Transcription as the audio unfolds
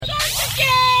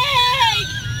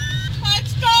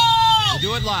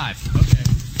Do it live. Okay.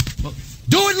 Well,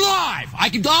 do it live.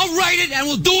 I'll write it and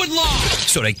we'll do it live.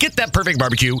 So to get that perfect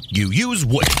barbecue, you use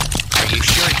wood. Are you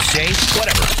sure it's safe?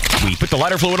 Whatever. We put the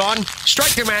lighter fluid on,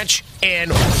 strike the match,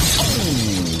 and...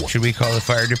 Oh, should we call the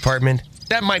fire department?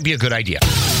 That might be a good idea.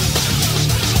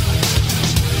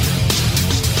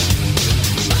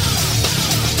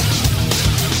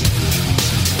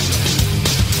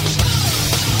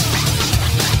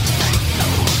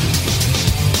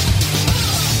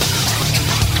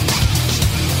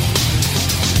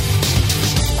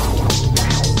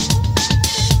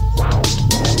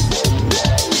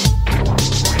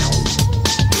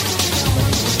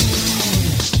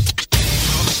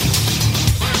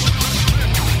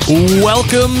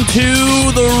 Welcome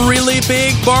to the Really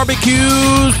Big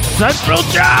Barbecue Central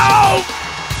Show.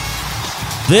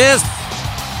 This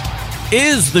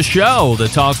is the show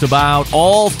that talks about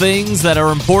all things that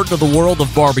are important to the world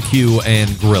of barbecue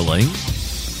and grilling.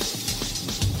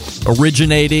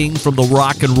 Originating from the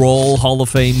Rock and Roll Hall of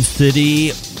Fame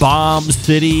city, Bomb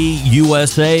City,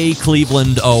 USA,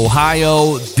 Cleveland,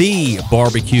 Ohio, the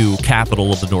barbecue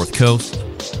capital of the North Coast.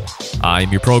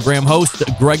 I'm your program host,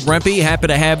 Greg Rempe. Happy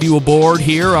to have you aboard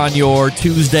here on your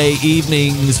Tuesday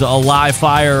evening's live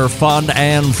fire fun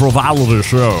and frivolity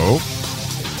show.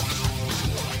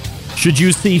 Should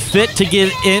you see fit to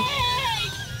get in...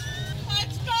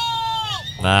 Let's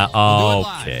go!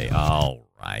 Okay, all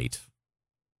right.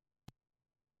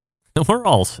 We're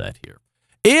all set here.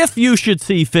 If you should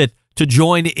see fit to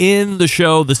join in the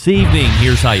show this evening,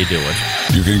 here's how you do it.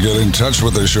 You can get in touch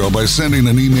with the show by sending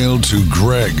an email to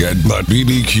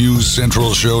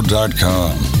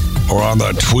greg@bbqcentralshow.com or on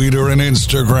the Twitter and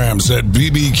Instagrams at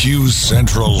BBQ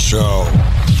Central Show.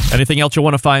 Anything else you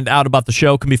want to find out about the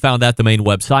show can be found at the main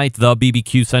website,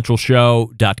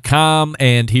 thebbqcentralshow.com.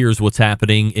 And here's what's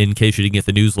happening in case you didn't get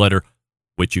the newsletter,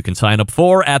 which you can sign up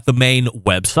for at the main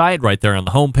website right there on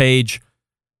the homepage.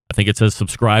 I think it says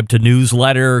subscribe to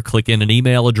newsletter, click in an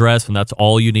email address, and that's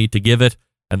all you need to give it.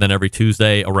 And then every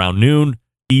Tuesday around noon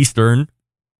Eastern,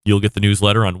 you'll get the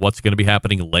newsletter on what's going to be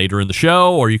happening later in the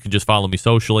show, or you can just follow me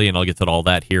socially, and I'll get to all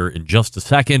that here in just a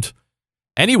second.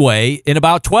 Anyway, in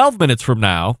about 12 minutes from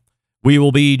now, we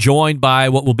will be joined by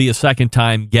what will be a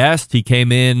second-time guest. He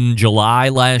came in July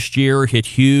last year, hit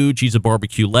huge. He's a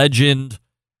barbecue legend.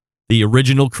 The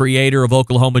original creator of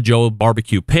Oklahoma Joe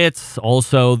Barbecue Pits,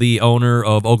 also the owner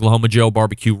of Oklahoma Joe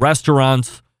Barbecue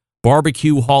Restaurants,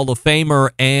 Barbecue Hall of Famer,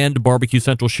 and Barbecue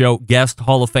Central Show Guest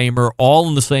Hall of Famer, all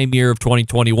in the same year of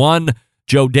 2021.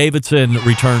 Joe Davidson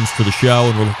returns to the show,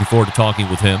 and we're looking forward to talking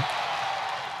with him.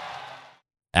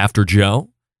 After Joe,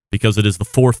 because it is the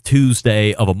fourth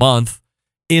Tuesday of a month,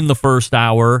 in the first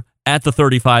hour, at the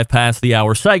 35 past the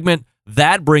hour segment,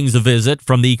 that brings a visit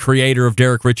from the creator of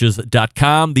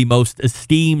DerrickRiches.com, the most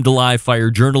esteemed live fire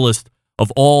journalist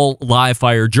of all live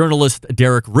fire journalists.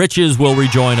 Derrick Riches will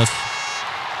rejoin us.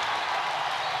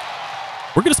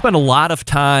 We're going to spend a lot of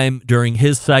time during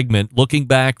his segment looking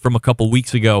back from a couple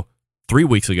weeks ago, 3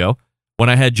 weeks ago, when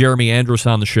I had Jeremy Andrus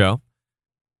on the show.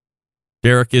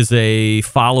 Derrick is a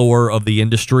follower of the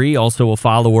industry, also a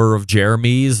follower of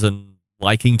Jeremy's, and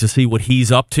liking to see what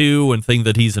he's up to and things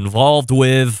that he's involved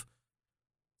with.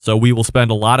 So we will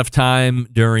spend a lot of time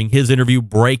during his interview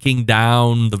breaking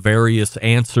down the various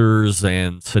answers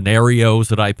and scenarios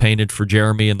that I painted for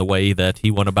Jeremy and the way that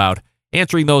he went about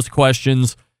answering those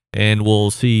questions. And we'll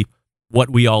see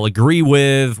what we all agree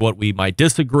with, what we might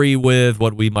disagree with,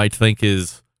 what we might think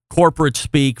is corporate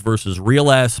speak versus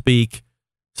real-ass speak.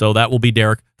 So that will be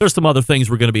Derrick. There's some other things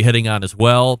we're going to be hitting on as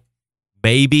well.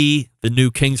 Maybe the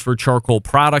new Kingsford charcoal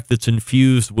product that's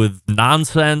infused with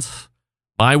nonsense.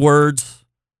 My words.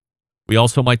 We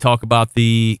also might talk about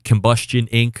the Combustion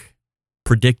Inc.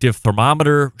 predictive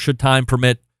thermometer, should time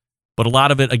permit. But a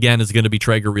lot of it, again, is going to be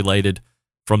Traeger related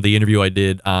from the interview I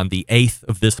did on the 8th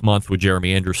of this month with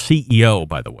Jeremy Andrus, CEO,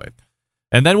 by the way.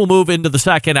 And then we'll move into the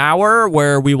second hour,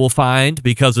 where we will find,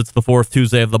 because it's the fourth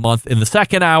Tuesday of the month, in the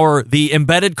second hour, the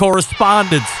embedded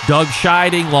correspondents. Doug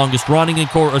Scheiding, longest running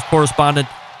correspondent.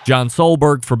 John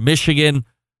Solberg from Michigan.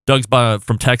 Doug's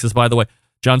from Texas, by the way.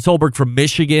 John Solberg from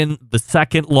Michigan, the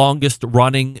second longest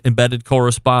running embedded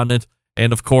correspondent.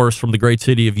 And, of course, from the great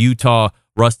city of Utah,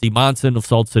 Rusty Monson of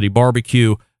Salt City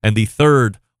Barbecue. And the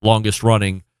third longest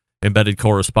running embedded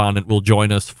correspondent will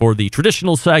join us for the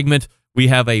traditional segment. We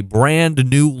have a brand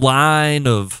new line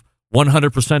of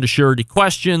 100% assurity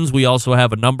questions. We also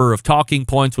have a number of talking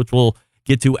points, which we'll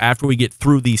get to after we get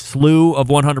through the slew of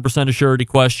 100% assurity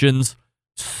questions.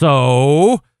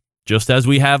 So, just as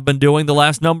we have been doing the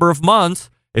last number of months,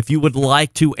 if you would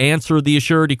like to answer the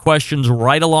assurity questions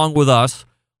right along with us,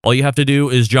 All you have to do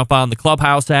is jump on the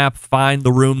Clubhouse app, find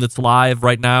the room that's live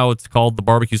right now. It's called the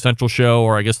Barbecue Central Show,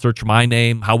 or I guess search my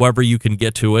name, however you can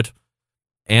get to it.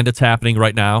 And it's happening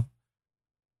right now.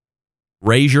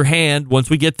 Raise your hand once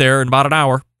we get there in about an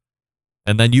hour.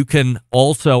 And then you can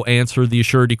also answer the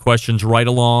Assurity questions right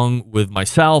along with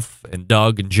myself and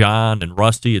Doug and John and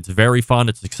Rusty. It's very fun.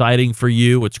 It's exciting for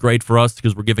you. It's great for us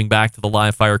because we're giving back to the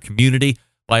live fire community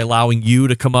by allowing you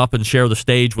to come up and share the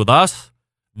stage with us.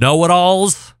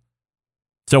 Know-it-alls.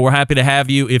 So we're happy to have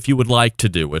you if you would like to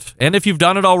do it. And if you've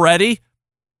done it already,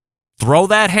 throw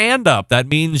that hand up. That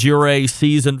means you're a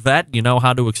seasoned vet. You know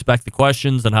how to expect the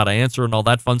questions and how to answer and all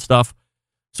that fun stuff.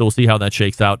 So we'll see how that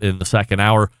shakes out in the second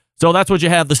hour. So that's what you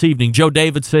have this evening. Joe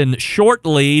Davidson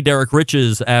shortly, Derrick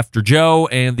Riches after Joe,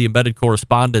 and the embedded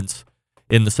correspondence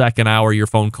in the second hour, your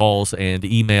phone calls and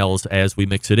emails as we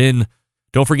mix it in.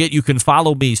 Don't forget, you can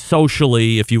follow me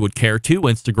socially if you would care to.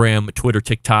 Instagram, Twitter,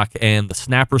 TikTok, and the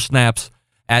Snapper Snaps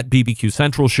at BBQ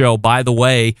Central Show. By the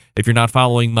way, if you're not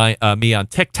following me on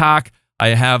TikTok, I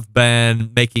have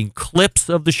been making clips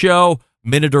of the show,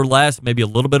 minute or less, maybe a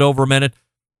little bit over a minute.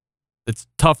 It's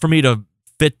tough for me to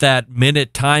fit that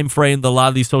minute time frame that a lot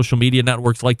of these social media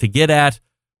networks like to get at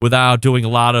without doing a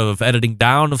lot of editing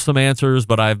down of some answers,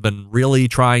 but I've been really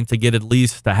trying to get at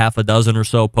least a half a dozen or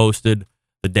so posted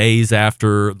the days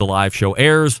after the live show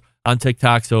airs on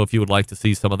TikTok. So if you would like to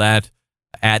see some of that,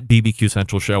 at BBQ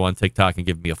Central Show on TikTok and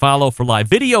give me a follow. For live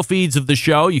video feeds of the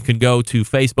show, you can go to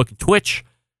Facebook and Twitch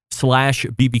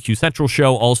 /BBQ Central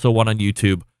Show. Also one on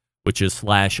YouTube, which is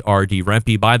 /RD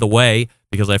Rempe. By the way,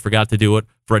 because I forgot to do it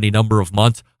for any number of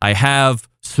months, I have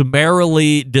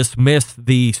summarily dismissed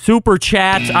the super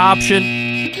chat option.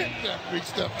 Get that free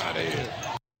stuff out of here.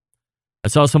 I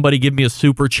saw somebody give me a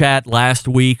super chat last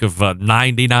week of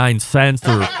 99 cents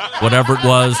or whatever it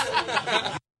was.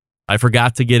 I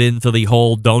forgot to get into the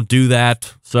whole don't do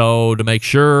that. So to make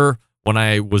sure, when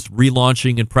I was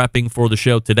relaunching and prepping for the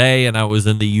show today and I was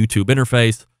in the YouTube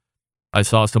interface, I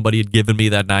saw somebody had given me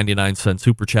that 99-cent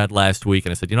super chat last week,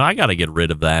 and I said, I got to get rid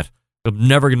of that. I'm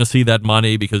never going to see that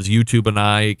money because YouTube and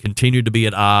I continue to be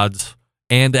at odds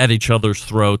and at each other's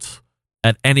throats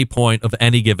at any point of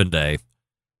any given day.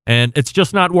 And it's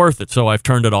just not worth it, so I've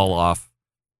turned it all off.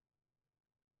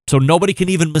 So nobody can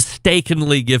even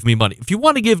mistakenly give me money. If you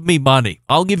want to give me money,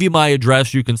 I'll give you my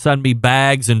address. You can send me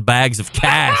bags and bags of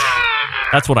cash.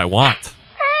 That's what I want.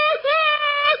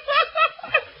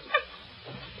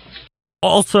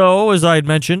 Also, as I had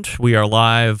mentioned, we are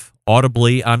live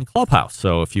audibly on Clubhouse.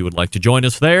 So if you would like to join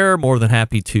us there, more than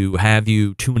happy to have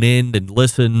you tune in and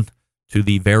listen to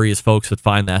the various folks that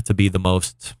find that to be the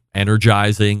most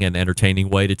energizing and entertaining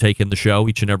way to take in the show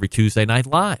each and every Tuesday night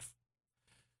live.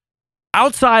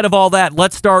 Outside of all that,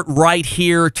 let's start right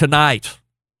here tonight.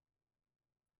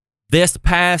 This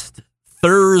past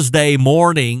Thursday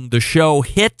morning, the show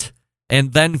hit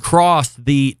and then crossed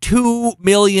the 2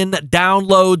 million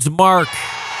downloads mark.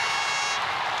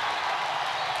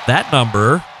 That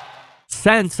number,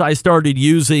 since I started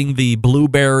using the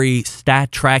Blueberry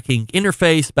stat tracking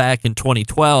interface back in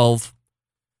 2012.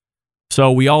 So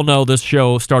we all know this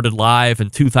show started live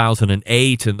in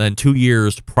 2008 and then 2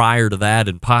 years prior to that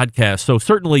in podcast. So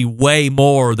certainly way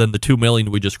more than the 2 million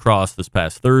we just crossed this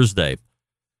past Thursday.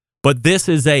 But this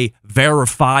is a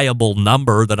verifiable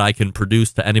number that I can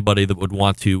produce to anybody that would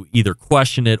want to either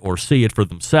question it or see it for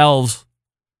themselves.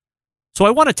 So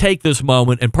I want to take this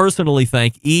moment and personally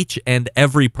thank each and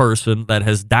every person that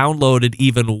has downloaded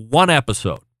even one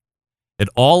episode. It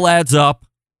all adds up.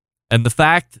 And the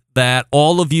fact that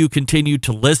all of you continue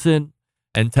to listen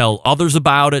and tell others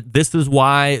about it, this is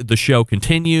why the show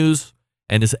continues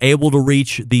and is able to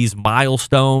reach these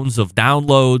milestones of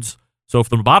downloads. So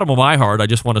from the bottom of my heart, I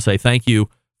just want to say thank you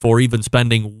for even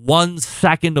spending 1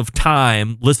 second of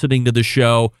time listening to the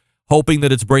show, hoping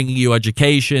that it's bringing you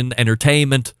education,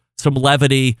 entertainment, some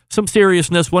levity, some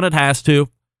seriousness when it has to.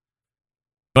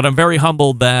 But I'm very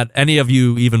humbled that any of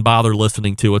you even bother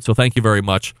listening to it, so thank you very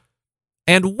much.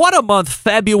 And what a month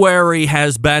February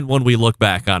has been when we look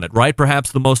back on it, right?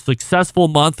 Perhaps the most successful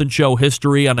month in show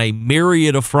history on a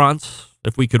myriad of fronts,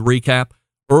 if we could recap.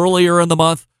 Earlier in the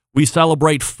month, we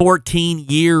celebrate 14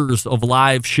 years of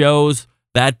live shows,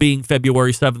 that being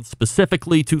February 7th,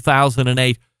 specifically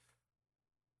 2008.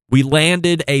 We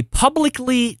landed a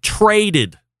publicly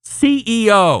traded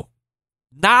CEO,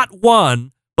 not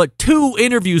one, but 2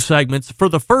 interview segments for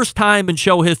the first time in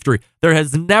show history. There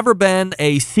has never been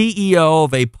a CEO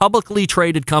of a publicly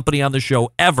traded company on the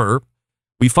show ever.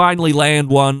 We finally land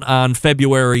one on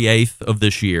February 8th of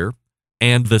this year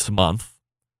and this month.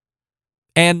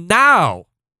 And now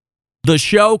the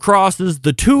show crosses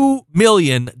the 2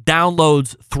 million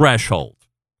downloads threshold.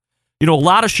 You know, a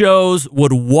lot of shows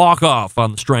would walk off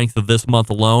on the strength of this month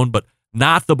alone, but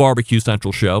not the Barbecue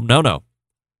Central show. No.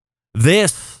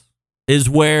 This is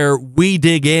where we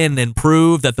dig in and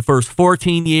prove that the first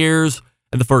 14 years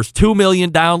and the first 2 million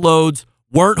downloads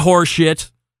weren't horseshit.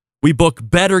 We book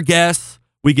better guests,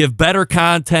 we give better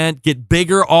content, get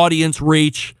bigger audience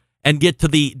reach, and get to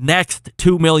the next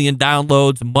 2 million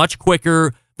downloads much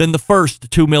quicker than the first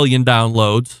 2 million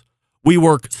downloads. We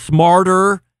work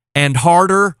smarter and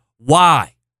harder.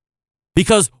 Why?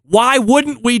 Because why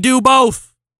wouldn't we do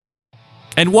both?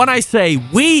 And when I say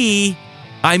we,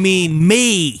 I mean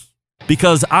me.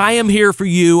 Because I am here for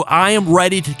you. I am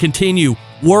ready to continue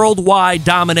worldwide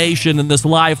domination in this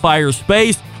live fire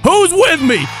space. Who's with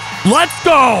me? Let's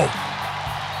go.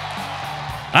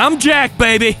 I'm Jack,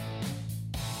 baby.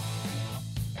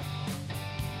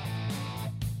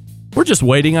 We're just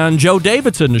waiting on Joe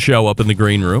Davidson to show up in the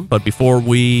green room. But before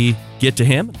we get to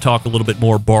him and talk a little bit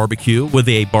more barbecue with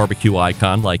a barbecue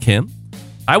icon like him,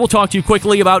 I will talk to you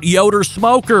quickly about Yoder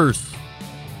Smokers.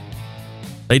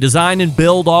 They design and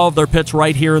build all of their pits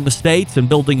right here in the States, and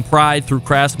building pride through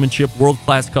craftsmanship,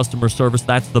 world-class customer service.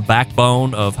 That's the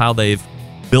backbone of how they've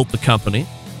built the company.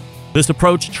 This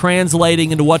approach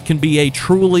translating into what can be a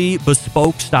truly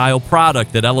bespoke style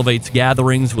product that elevates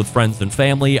gatherings with friends and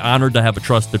family, honored to have a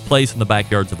trusted place in the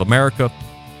backyards of America.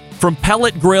 From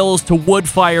pellet grills to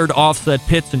wood-fired offset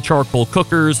pits and charcoal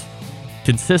cookers,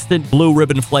 consistent blue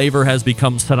ribbon flavor has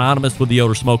become synonymous with the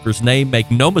Yoder Smokers name. Make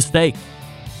no mistake,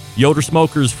 Yoder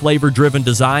Smokers' flavor-driven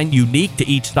design, unique to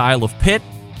each style of pit,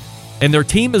 and their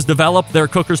team has developed their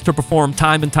cookers to perform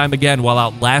time and time again while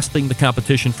outlasting the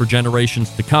competition for generations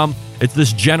to come. It's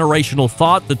this generational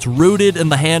thought that's rooted in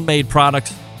the handmade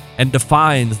products and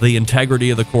defines the integrity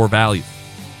of the core values.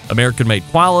 American-made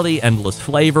quality, endless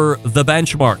flavor, the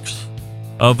benchmarks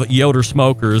of Yoder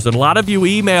Smokers. And a lot of you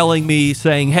emailing me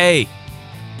saying, hey,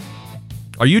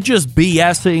 are you just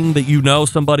BSing that you know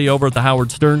somebody over at the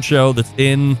Howard Stern Show that's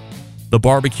in the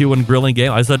barbecue and grilling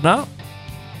game? I said, no.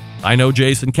 I know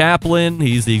Jason Kaplan.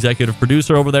 He's the executive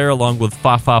producer over there, along with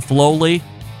Fafa Flowley.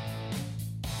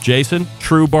 Jason,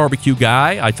 true barbecue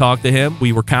guy. I talked to him.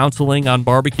 We were counseling on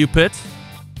barbecue pits.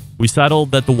 We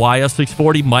settled that the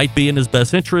YS640 might be in his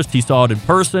best interest. He saw it in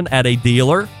person at a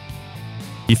dealer.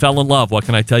 He fell in love. What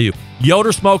can I tell you?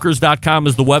 YoderSmokers.com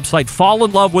is the website. Fall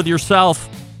in love with yourself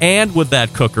and with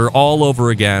that cooker all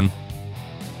over again.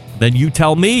 Then you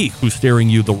tell me who's steering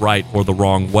you the right or the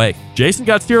wrong way. Jason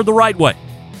got steered the right way.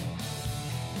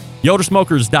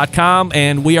 YoderSmokers.com,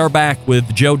 and we are back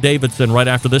with Joe Davidson right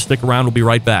after this. Stick around. We'll be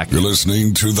right back. You're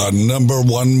listening to the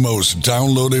 #1 most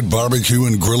downloaded barbecue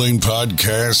and grilling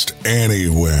podcast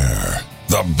anywhere.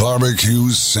 The Barbecue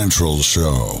Central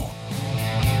Show.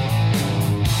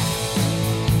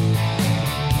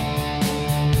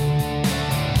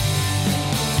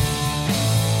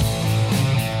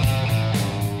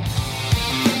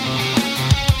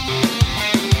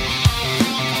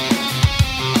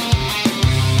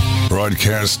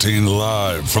 Broadcasting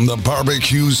live from the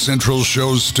Barbecue Central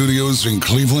Show studios in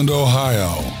Cleveland,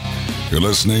 Ohio. You're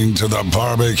listening to the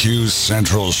Barbecue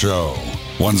Central Show.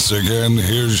 Once again,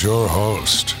 here's your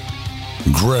host,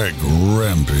 Greg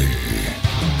Rempe.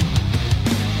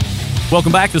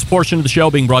 Welcome back. This portion of the show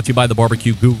being brought to you by the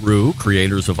Barbecue Guru,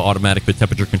 creators of automatic pit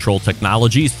temperature control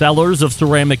technology, sellers of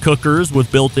ceramic cookers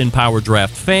with built-in power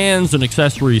draft fans and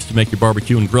accessories to make your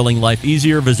barbecue and grilling life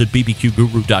easier. Visit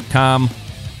bbqguru.com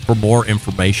for more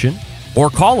information, or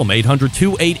call them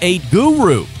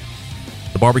 800-288-GURU.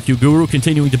 The Barbecue Guru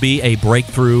continuing to be a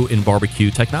breakthrough in barbecue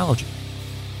technology.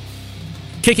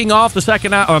 Kicking off the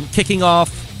second hour,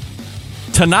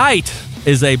 tonight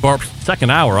is a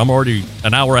second hour. I'm already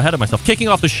an hour ahead of myself. Kicking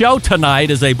off the show tonight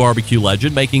is a barbecue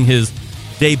legend, making his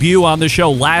debut on the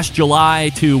show last July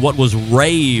to what was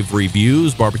rave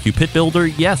reviews. Barbecue pit builder,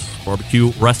 yes.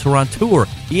 Barbecue restaurateur,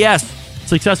 yes.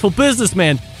 Successful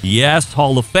businessman, yes.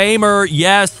 Hall of Famer,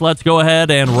 yes. Let's go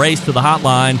ahead and race to the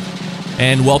hotline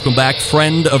and welcome back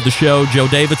friend of the show, Joe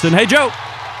Davidson. Hey, Joe.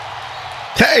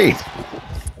 Hey.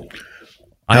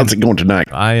 How's it going tonight?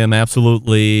 I am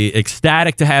absolutely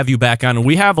ecstatic to have you back on. And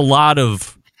we have a lot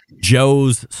of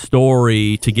Joe's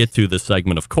story to get to this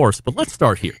segment, of course, but let's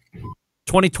start here.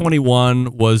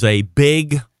 2021 was a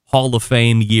big Hall of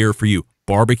Fame year for you.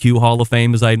 Barbecue Hall of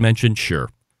Fame, as I had mentioned, sure.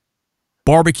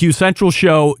 Barbecue Central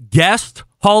Show guest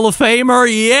Hall of Famer,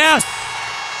 yes!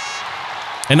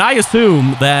 And I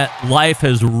assume that life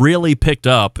has really picked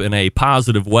up in a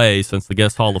positive way since the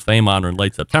guest Hall of Fame honor in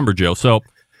late September, Joe. So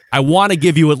I want to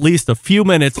give you at least a few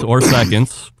minutes or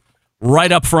seconds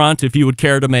right up front if you would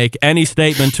care to make any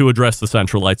statement to address the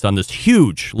Centralites on this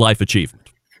huge life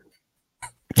achievement.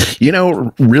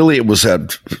 Really, it was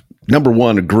number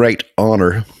one, a great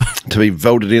honor to be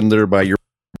voted in there by your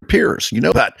peers.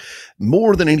 But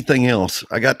more than anything else,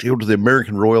 I got to go to the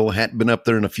American Royal. Hadn't been up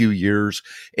there in a few years,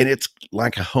 and it's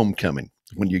like a homecoming.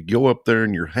 When you go up there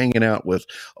and you're hanging out with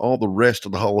all the rest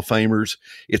of the Hall of Famers,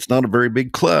 it's not a very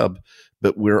big club,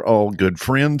 but we're all good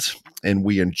friends and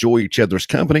we enjoy each other's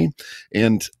company.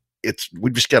 And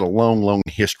we've just got a long, long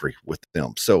history with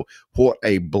them. So what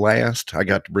a blast. I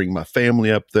got to bring my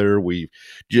family up there. We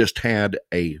just had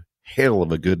a hell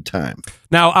of a good time.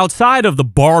 Now, outside of the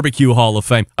Barbecue Hall of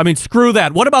Fame, screw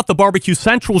that. What about the Barbecue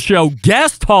Central Show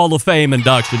Guest Hall of Fame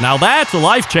induction? Now, that's a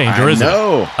life changer, isn't it?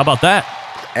 How about that?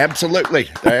 Absolutely.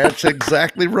 That's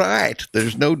exactly right.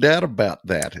 There's no doubt about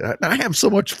that. I have so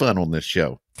much fun on this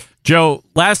show. Joe,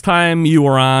 last time you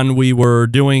were on, we were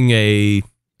doing a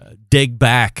dig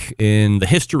back in the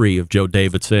history of Joe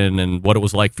Davidson and what it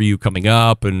was like for you coming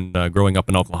up and growing up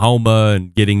in Oklahoma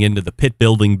and getting into the pit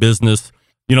building business.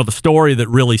 The story that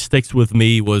really sticks with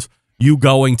me was you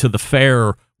going to the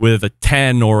fair with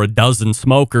 10 or a dozen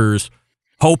smokers,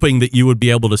 hoping that you would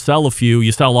be able to sell a few.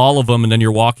 You sell all of them, and then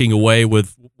you're walking away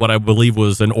with what I believe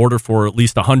was an order for at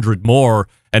least 100 more,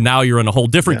 and now you're in a whole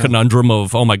different conundrum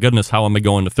of, oh my goodness, how am I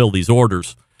going to fill these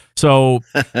orders? So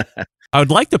I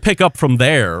would like to pick up from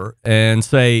there and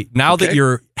say, now that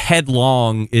you're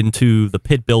headlong into the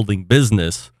pit building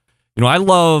business, I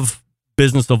love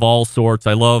business of all sorts.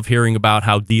 I love hearing about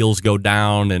how deals go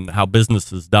down and how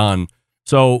business is done.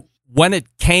 So when it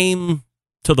came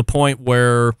to the point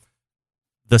where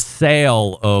the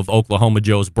sale of Oklahoma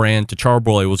Joe's brand to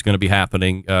Charbroil was going to be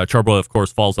happening. Charbroil, of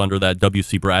course, falls under that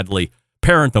W.C. Bradley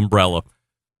parent umbrella.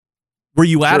 Were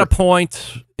you at a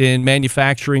point in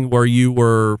manufacturing where you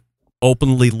were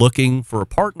openly looking for a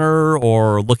partner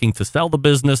or looking to sell the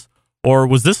business? Or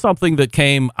was this something that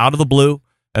came out of the blue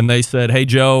and they said, hey,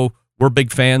 Joe, we're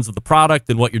big fans of the product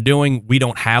and what you're doing. We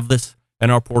don't have this in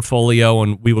our portfolio,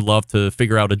 and we would love to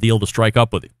figure out a deal to strike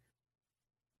up with you.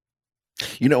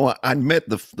 I met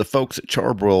the folks at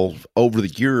Charbroil over the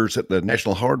years at the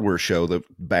National Hardware Show that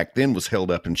back then was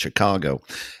held up in Chicago.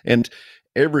 And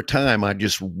every time I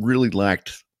just really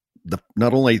liked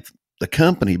not only the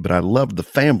company, but I loved the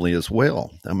family as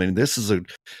well. This is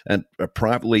a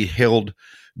privately held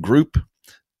group.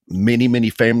 Many, many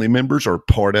family members are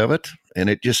part of it. And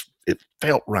it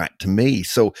felt right to me.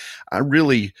 So I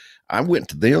went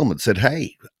to them and said,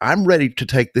 hey, I'm ready to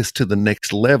take this to the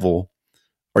next level.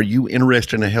 Are you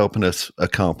interested in helping us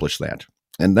accomplish that?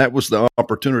 And that was the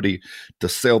opportunity to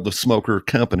sell the smoker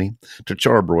company to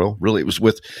Charbroil. Really, it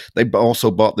was they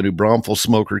also bought the New Braunfels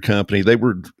Smoker Company. They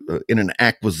were in an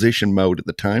acquisition mode at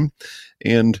the time.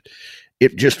 And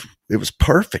it was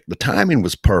perfect. The timing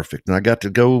was perfect. And I got to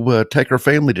go take our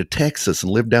family to Texas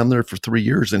and live down there for 3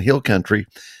 years in Hill Country.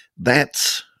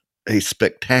 That's a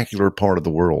spectacular part of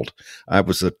the world. I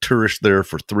was a tourist there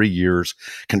for 3 years.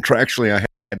 Contractually, I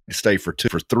had to stay for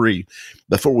 3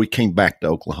 before we came back to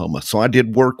Oklahoma. So I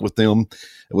did work with them.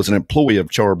 I was an employee of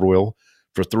Charbroil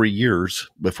for 3 years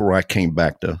before I came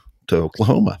back to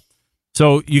Oklahoma.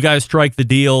 So you guys strike the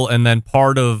deal, and then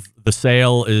part of the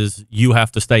sale is you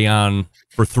have to stay on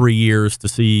for 3 years to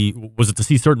see, was it to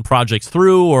see certain projects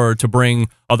through or to bring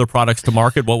other products to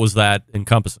market? What was that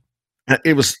encompassing?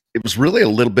 It was really a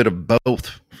little bit of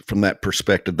both from that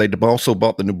perspective. They also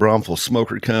bought the New Braunfels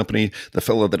Smoker Company. The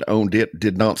fellow that owned it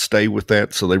did not stay with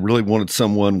that, so they really wanted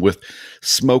someone with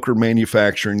smoker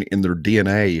manufacturing in their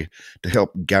DNA to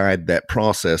help guide that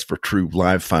process for true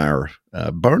live fire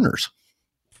burners.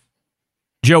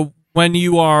 Joe, when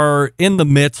you are in the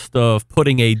midst of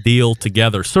putting a deal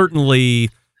together, certainly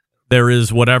there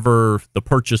is whatever the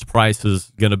purchase price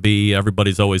is going to be.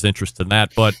 Everybody's always interested in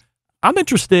that, but I'm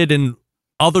interested in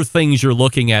other things you're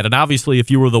looking at. And obviously,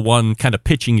 if you were the one kind of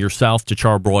pitching yourself to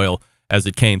Charbroil as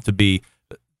it came to be,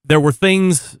 there were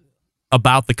things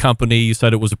about the company. You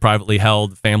said it was a privately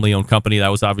held, family-owned company. That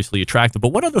was obviously attractive. But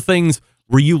what other things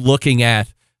were you looking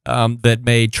at that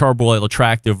made Charbroil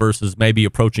attractive versus maybe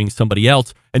approaching somebody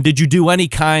else? And did you do any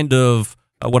kind of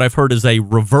what I've heard is a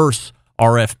reverse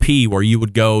RFP where you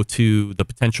would go to the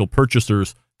potential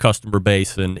purchaser's customer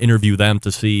base and interview them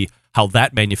to see how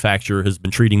that manufacturer has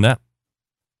been treating them?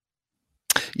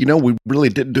 We really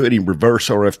didn't do any reverse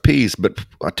RFPs, but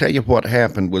I'll tell you what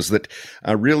happened was that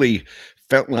I really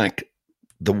felt like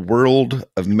the world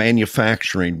of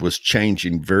manufacturing was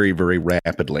changing very, very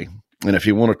rapidly. And if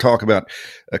you want to talk about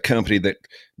a company that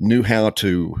knew how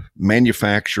to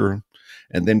manufacture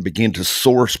and then begin to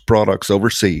source products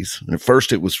overseas, and at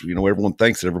first it was, everyone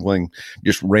thinks that everything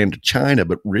just ran to China,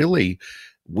 but really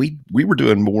we were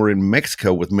doing more in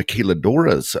Mexico with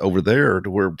maquiladoras over there, to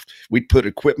where we'd put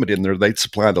equipment in there. They'd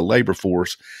supply the labor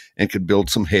force and could build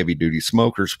some heavy duty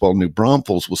smokers, while New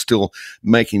Braunfels was still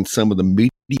making some of the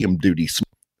medium duty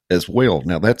as well.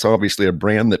 Now that's obviously a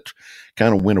brand that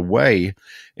kind of went away,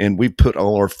 and we put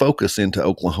all our focus into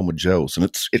Oklahoma Joe's, and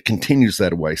it continues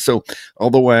that way. So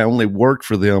although I only worked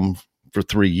for them for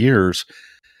 3 years,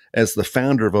 as the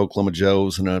founder of Oklahoma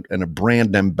Joe's and a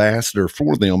brand ambassador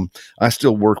for them, I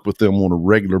still work with them on a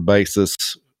regular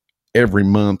basis every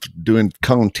month, doing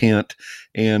content,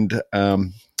 and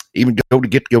even go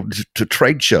to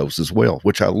trade shows as well,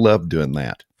 which I love doing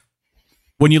that.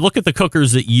 When you look at the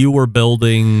cookers that you were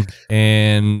building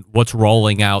and what's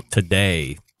rolling out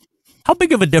today, how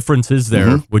big of a difference is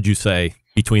there, would you say,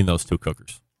 between those two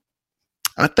cookers?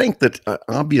 I think that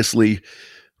obviously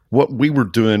what we were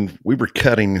doing, we were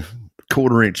cutting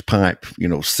 1/4-inch pipe,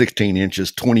 16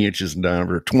 inches, 20 inches in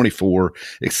diameter, 24,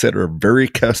 et cetera, very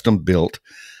custom built,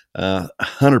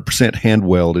 100% hand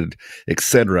welded, et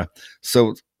cetera.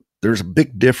 So there's a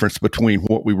big difference between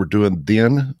what we were doing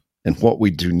then and what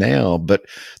we do now. But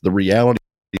the reality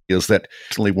is that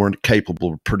we weren't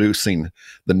capable of producing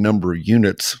the number of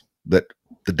units that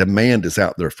the demand is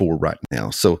out there for right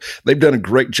now. So they've done a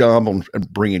great job on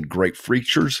bringing great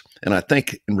features. And I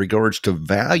think in regards to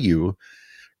value,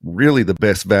 really the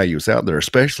best value is out there,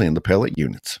 especially in the pellet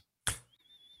units.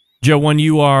 Joe, when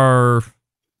you are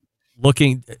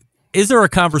looking, is there a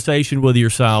conversation with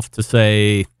yourself to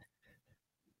say,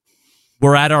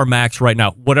 we're at our max right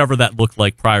now, whatever that looked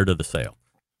like prior to the sale?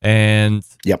 And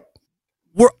yep,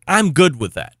 I'm good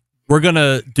with that. We're going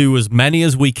to do as many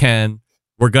as we can.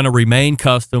 We're going to remain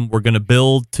custom. We're going to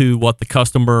build to what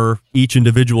each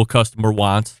individual customer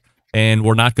wants. And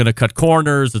we're not going to cut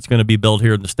corners. It's going to be built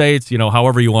here in the States,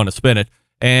 however you want to spin it.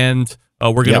 And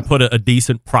we're going to put a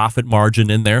decent profit margin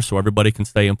in there so everybody can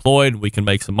stay employed. We can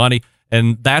make some money.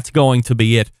 And that's going to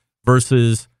be it,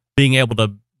 versus being able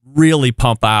to really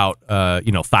pump out,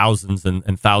 thousands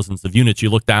and thousands of units. You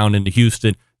look down into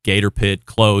Houston, Gator Pit,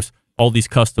 Close, all these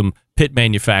custom pit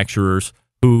manufacturers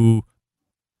who,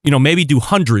 maybe do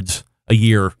hundreds a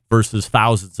year versus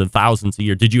thousands and thousands a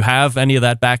year. Did you have any of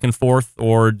that back and forth,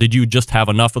 or did you just have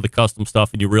enough of the custom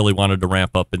stuff and you really wanted to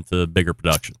ramp up into bigger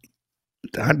production?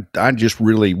 I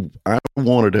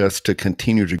wanted us to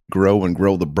continue to grow and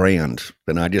grow the brand.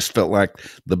 And I just felt like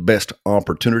the best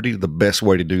opportunity, the best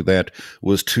way to do that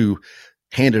was to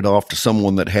hand it off to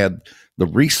someone that had the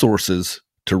resources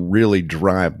to really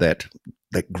drive that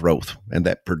growth and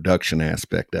that production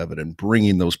aspect of it, and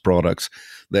bringing those products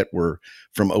that were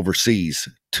from overseas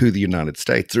to the United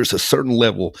States. There's a certain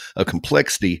level of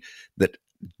complexity that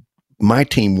my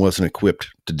team wasn't equipped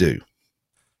to do.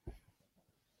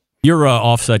 You're an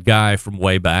offset guy from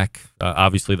way back.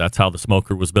 Obviously, that's how the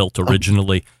smoker was built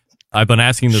originally. I've been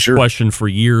asking this question for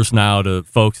years now to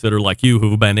folks that are like you,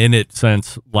 who've been in it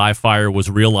since live fire was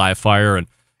real live fire, and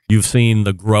you've seen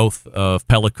the growth of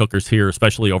pellet cookers here,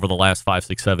 especially over the last 5,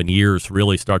 6, 7 years,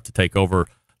 really start to take over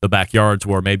the backyards,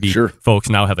 where maybe folks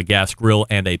now have a gas grill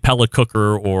and a pellet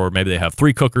cooker, or maybe they have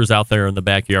 3 cookers out there in the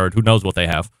backyard. Who knows what they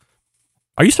have?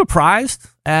 Are you surprised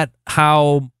at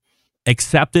how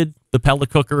accepted the pellet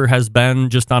cooker has been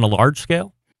just on a large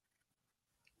scale?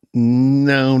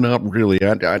 No, not really.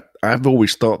 I've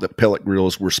always thought that pellet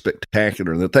grills were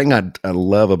spectacular. And the thing I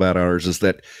love about ours is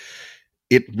that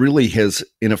it really has,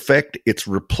 in effect, it's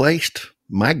replaced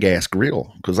my gas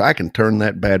grill, because I can turn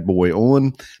that bad boy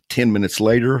on. 10 minutes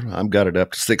later, I've got it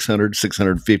up to 600,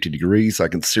 650 degrees. I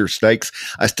can sear steaks.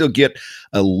 I still get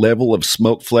a level of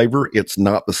smoke flavor. It's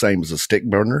not the same as a stick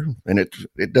burner, and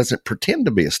it doesn't pretend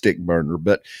to be a stick burner,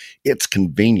 but it's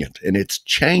convenient, and it's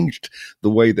changed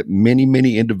the way that many,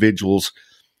 many individuals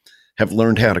have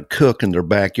learned how to cook in their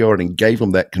backyard, and gave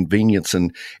them that convenience.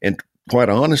 And quite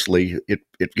honestly,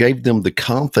 it gave them the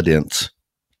confidence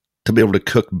to be able to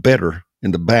cook better in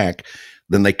the back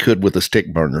than they could with a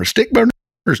stick burner. A stick burner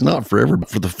is not for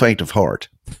the faint of heart.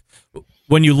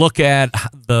 When you look at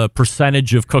the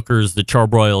percentage of cookers that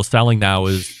Char-Broil is selling now,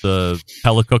 is the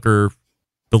pellet cooker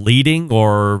the leading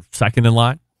or second in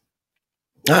line?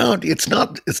 It's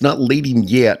not leading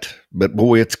yet, but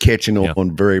boy, it's catching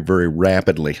on very, very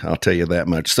rapidly. I'll tell you that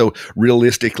much. So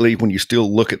realistically, when you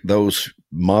still look at those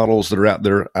models that are out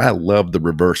there, I love the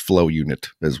reverse flow unit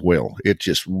as well. It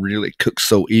just really cooks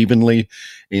so evenly,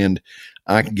 and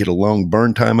I can get a long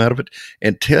burn time out of it.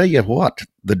 And tell you what,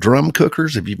 the drum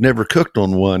cookers, if you've never cooked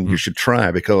on one, you should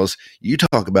try, because you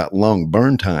talk about long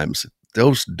burn times.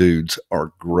 Those dudes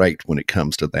are great when it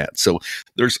comes to that. So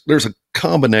there's a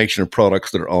combination of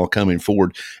products that are all coming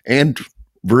forward, and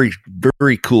very,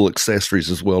 very cool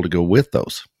accessories as well to go with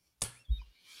those.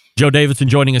 Joe Davidson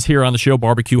joining us here on the show,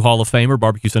 Barbecue Hall of Famer,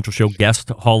 Barbecue Central Show guest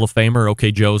Hall of Famer,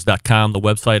 okjoes.com, the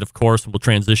website, of course, and we'll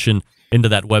transition into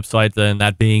that website, and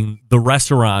that being the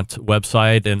restaurant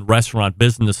website and restaurant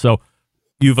business. So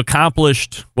you've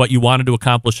accomplished what you wanted to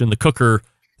accomplish in the cooker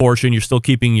portion. You're still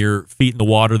keeping your feet in the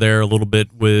water there a little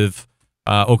bit with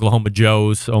Oklahoma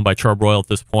Joe's, owned by Charbroil at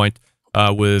this point,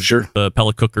 with the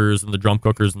pellet cookers and the drum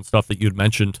cookers and stuff that you'd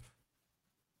mentioned.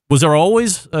 Was there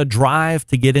always a drive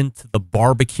to get into the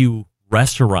barbecue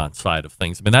restaurant side of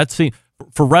things? I mean, that's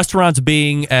for restaurants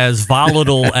being as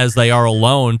volatile as they are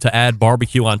alone, to add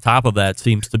barbecue on top of that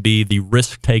seems to be the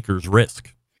risk taker's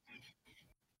risk.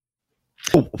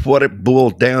 What it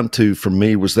boiled down to for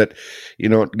me was that,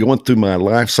 going through my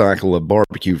life cycle of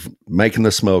barbecue, making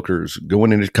the smokers,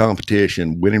 going into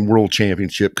competition, winning world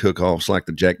championship cook-offs like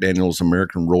the Jack Daniel's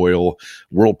American Royal,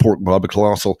 World Pork Barbecue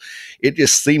Colossal, it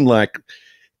just seemed like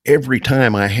every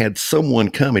time I had someone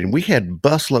coming, and we had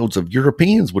busloads of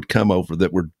Europeans would come over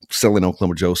that were selling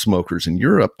Oklahoma Joe smokers in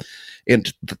Europe.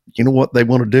 And you know what they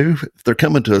want to do? If they're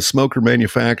coming to a smoker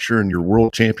manufacturer and you're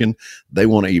world champion, they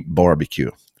want to eat barbecue.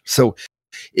 So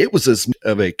it was as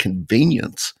of a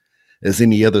convenience as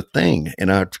any other thing.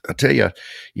 And I tell you,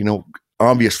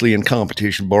 obviously in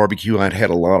competition barbecue, I'd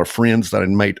had a lot of friends that I'd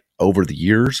made over the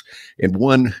years. And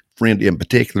one friend in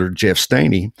particular, Jeff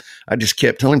Staney, I just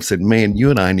kept telling him, said, man,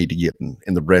 you and I need to get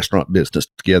in the restaurant business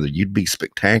together. You'd be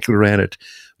spectacular at it.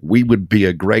 We would be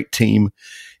a great team.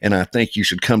 And I think you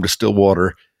should come to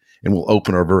Stillwater and we'll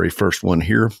open our very first one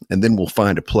here. And then we'll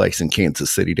find a place in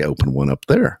Kansas City to open one up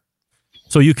there.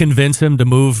 So you convince him to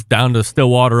move down to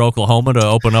Stillwater, Oklahoma to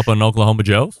open up an Oklahoma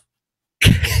Joe's?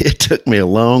 It took me a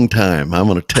long time. I'm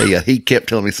going to tell you, he kept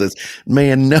telling me, he says,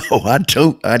 man, no, I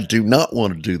do not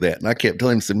want to do that. And I kept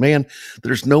telling him, I said, man,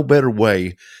 there's no better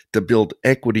way to build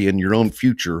equity in your own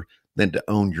future than to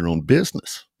own your own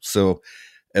business. So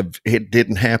it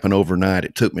didn't happen overnight.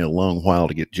 It took me a long while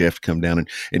to get Jeff to come down.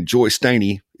 And Joy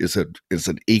Staney is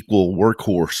an equal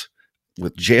workhorse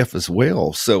with Jeff as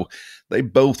well. So they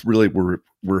both really were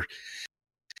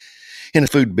in a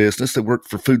food business. They worked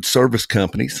for food service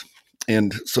companies.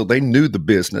 And so they knew the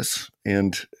business,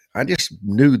 and I just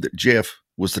knew that Jeff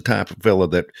was the type of fella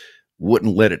that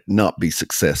wouldn't let it not be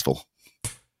successful.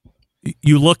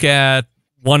 You look at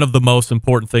one of the most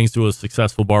important things to a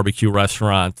successful barbecue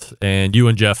restaurant, and you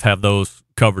and Jeff have those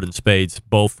covered in spades,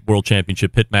 both world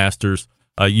championship pitmasters.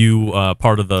 You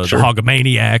part of the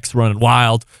Hogamaniacs running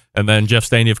wild, and then Jeff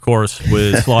Staney, of course,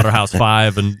 with Slaughterhouse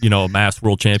 5 and, amassed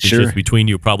world championships between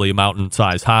you, probably a mountain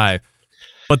size high.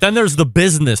 But then there's the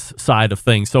business side of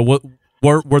things. So what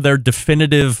were there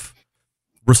definitive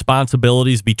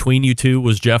responsibilities between you two?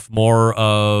 Was Jeff more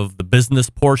of the business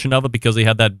portion of it because he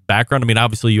had that background? I mean,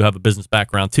 obviously you have a business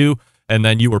background too, and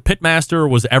then you were pitmaster, or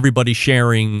was everybody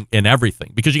sharing in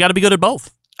everything? Because you got to be good at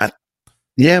both.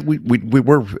 Yeah, we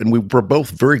were, and we were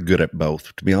both very good at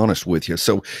both, to be honest with you.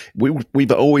 So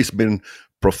we've always been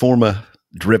pro forma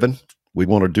driven. We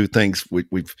want to do things.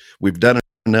 We've done it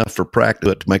enough for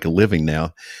practice to make a living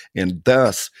now, and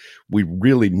thus we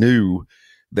really knew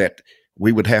that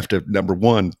we would have to, number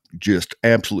one, just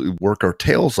absolutely work our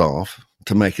tails off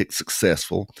to make it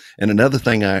successful. And another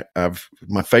thing,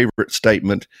 my favorite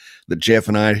statement that Jeff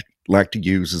and I like to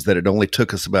use is that it only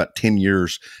took us about 10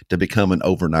 years to become an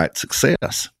overnight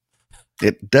success.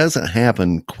 It doesn't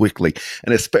happen quickly,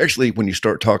 and especially when you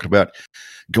start talking about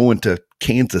going to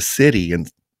Kansas City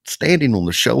and standing on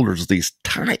the shoulders of these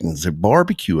titans of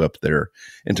barbecue up there,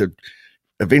 and to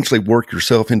eventually work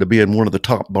yourself into being one of the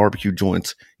top barbecue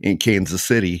joints in Kansas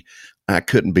City, I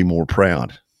couldn't be more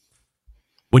proud.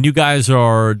 When you guys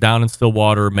are down in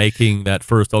Stillwater making that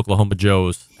first Oklahoma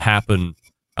Joe's happen,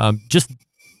 I'm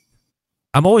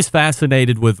always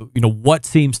fascinated with, what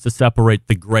seems to separate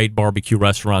the great barbecue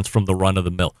restaurants from the run of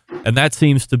the mill. And that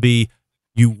seems to be,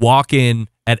 you walk in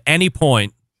at any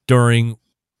point during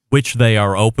which they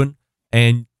are open,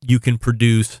 and you can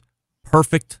produce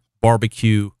perfect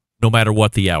barbecue no matter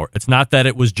what the hour. It's not that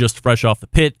it was just fresh off the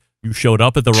pit. You showed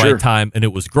up at the right time and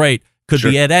it was great. Could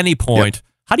be at any point. Yep.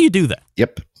 How do you do that?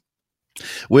 Yep.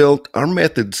 Well, our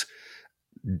methods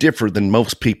differ than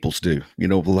most people's do. A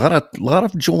lot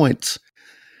of joints,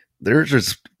 there's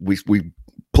just, we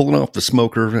pulling off the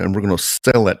smoker and we're going to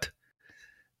sell it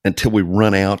until we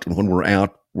run out. And when we're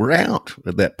out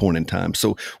at that point in time.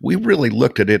 So we really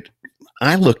looked at it.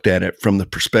 I looked at it from the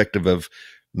perspective of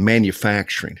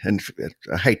manufacturing. And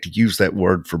I hate to use that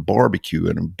word for barbecue,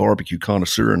 and a barbecue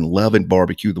connoisseur and loving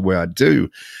barbecue the way I do.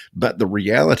 But the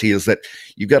reality is that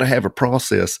you've got to have a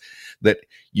process that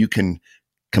you can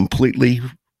completely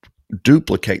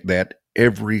duplicate that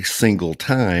every single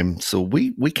time. So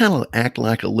we kind of act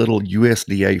like a little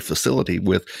USDA facility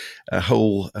with a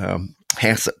whole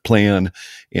HACCP plan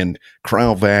and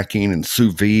cryovacuum and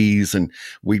sous vide, and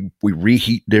we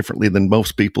reheat differently than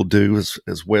most people do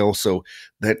as well. So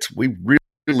we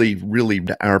really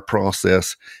our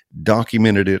process,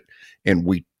 documented it, and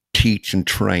we teach and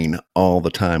train all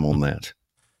the time on that.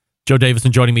 Joe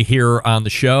Davidson joining me here on the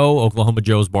show, Oklahoma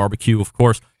Joe's Barbecue, of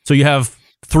course. So you have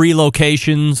 3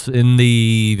 locations in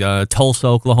the Tulsa,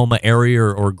 Oklahoma area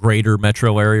or greater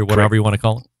metro area, whatever you want to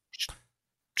call it?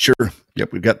 Sure.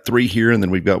 Yep. We've got 3 here, and then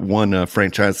we've got one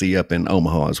franchisee up in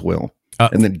Omaha as well.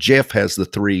 And then Jeff has the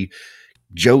 3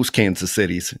 Joe's Kansas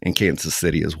Cities in Kansas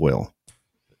City as well.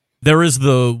 There is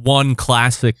the one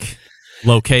classic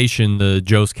location, the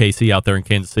Joe's KC out there in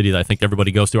Kansas City that I think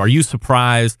everybody goes to. Are you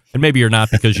surprised? And maybe you're not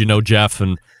because you know Jeff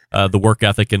and the work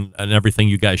ethic and everything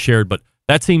you guys shared, but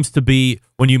that seems to be,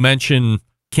 when you mention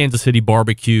Kansas City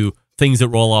barbecue, things that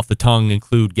roll off the tongue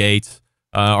include Gates,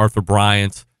 Arthur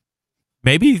Bryant's.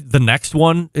 Maybe the next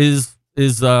one is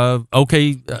Joe's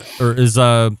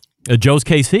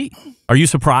KC. Are you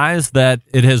surprised that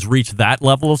it has reached that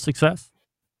level of success?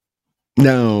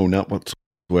 No, not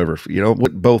whatsoever. You know,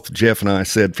 what both Jeff and I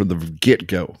said from the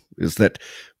get-go is that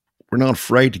we're not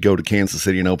afraid to go to Kansas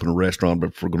City and open a restaurant, but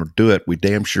if we're going to do it, we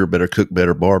damn sure better cook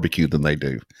better barbecue than they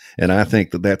do. And I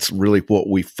think that that's really what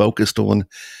we focused on.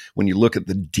 When you look at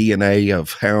the DNA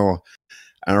of how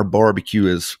our barbecue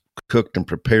is cooked and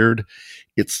prepared,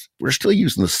 we're still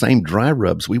using the same dry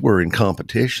rubs we were in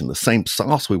competition, the same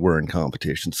sauce we were in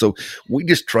competition. So we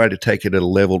just try to take it at a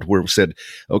level to where we said,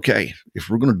 okay, if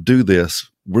we're going to do this,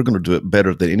 we're going to do it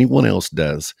better than anyone else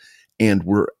does. And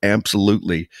we're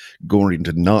absolutely going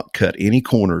to not cut any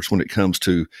corners when it comes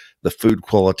to the food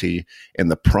quality and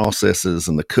the processes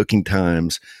and the cooking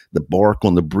times, the bark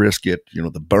on the brisket,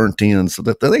 the burnt ends. So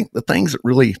the things that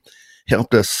really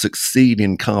helped us succeed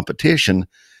in competition,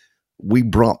 we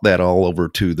brought that all over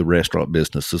to the restaurant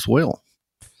business as well.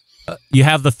 You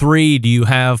have the 3. Do you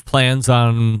have plans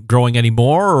on growing any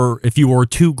more? Or if you were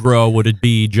to grow, would it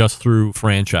be just through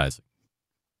franchising?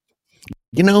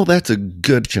 That's a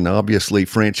good question. Obviously,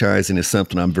 franchising is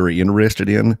something I'm very interested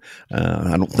in.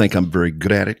 I don't think I'm very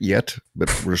good at it yet, but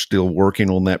we're still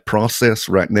working on that process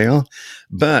right now.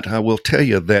 But I will tell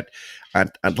you that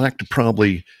I'd like to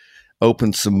probably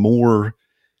open some more.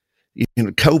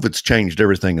 COVID's changed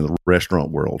everything in the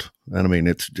restaurant world. And I mean,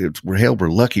 we're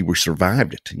lucky we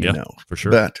survived it, you know. For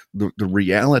sure. But the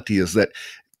reality is that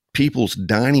people's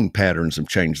dining patterns have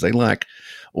changed. They like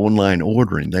online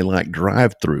ordering. They like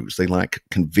drive-thrus. They like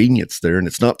convenience there. And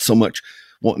it's not so much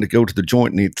wanting to go to the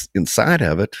joint and eat inside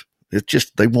of it. It's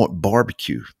just they want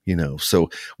barbecue, So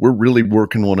we're really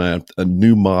working on a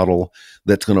new model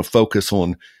that's going to focus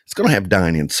on, it's going to have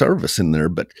dine-in service in there,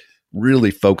 but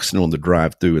really focusing on the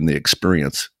drive-thru and the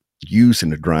experience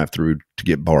using the drive-thru to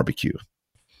get barbecue.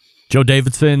 Joe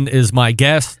Davidson is my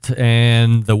guest,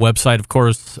 and the website, of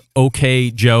course,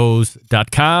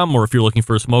 okjoes.com, or if you're looking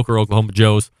for a smoker,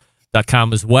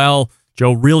 oklahomajoes.com as well.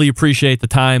 Joe, really appreciate the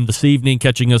time this evening,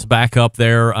 catching us back up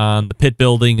there on the pit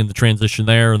building and the transition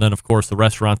there, and then, of course, the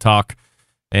restaurant talk.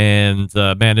 And,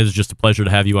 man, it is just a pleasure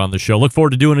to have you on the show. Look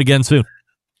forward to doing it again soon.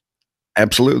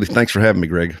 Absolutely. Thanks for having me,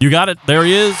 Greg. You got it. There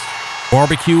he is.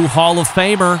 Barbecue Hall of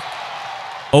Famer,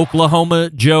 Oklahoma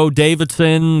Joe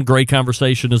Davidson. Great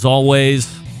conversation as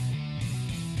always.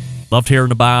 Loved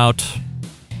hearing about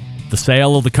the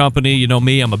sale of the company. You know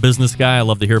me, I'm a business guy. I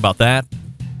love to hear about that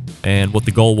and what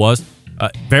the goal was.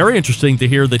 Very interesting to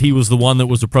hear that he was the one that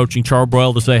was approaching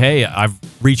Charbroil to say, hey, I've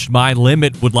reached my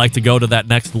limit, would like to go to that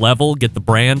next level, get the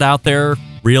brand out there,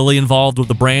 really involved with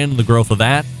the brand and the growth of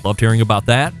that. Loved hearing about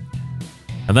that.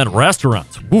 And then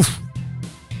restaurants. Woof.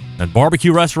 And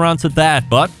barbecue restaurants at that,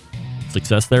 but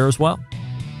success there as well.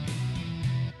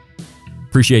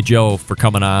 Appreciate Joe for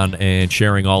coming on and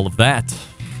sharing all of that.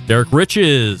 Derrick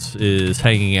Riches is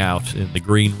hanging out in the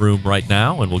green room right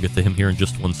now, and we'll get to him here in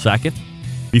just 1 second.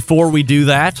 Before we do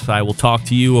that, I will talk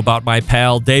to you about my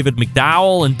pal David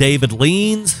McDowell and David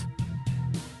Leans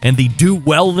and the Do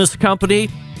Wellness Company.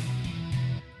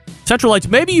 Centralites,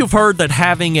 maybe you've heard that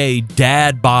having a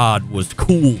dad bod was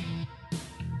cool.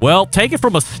 Well, take it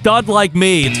from a stud like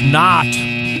me, it's not.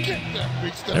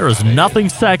 There is nothing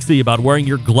sexy about wearing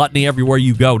your gluttony everywhere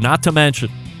you go, not to mention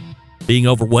being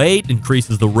overweight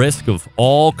increases the risk of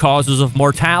all causes of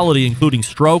mortality, including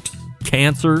strokes,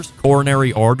 cancers,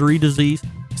 coronary artery disease,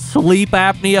 sleep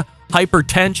apnea,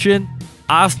 hypertension,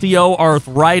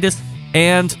 osteoarthritis,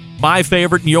 and my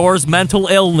favorite and yours, mental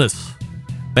illness.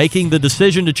 Making the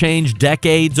decision to change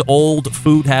decades-old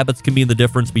food habits can mean the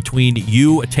difference between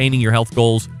you attaining your health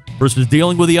goals versus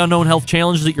dealing with the unknown health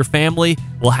challenges that your family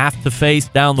will have to face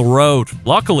down the road.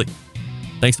 Luckily,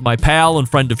 thanks to my pal and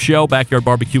friend of show, backyard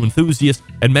barbecue enthusiast,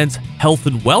 and men's health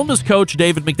and wellness coach,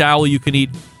 David McDowell, you can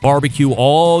eat barbecue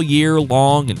all year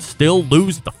long and still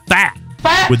lose the fat.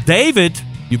 With David,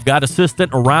 you've got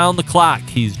assistant around the clock.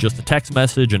 He's just a text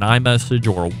message, an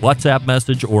iMessage, or a WhatsApp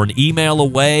message, or an email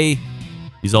away.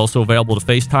 He's also available to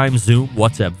FaceTime, Zoom,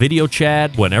 WhatsApp video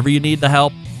chat whenever you need the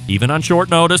help, even on short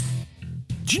notice.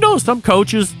 Did you know some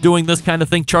coaches doing this kind of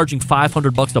thing charging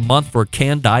 $500 a month for a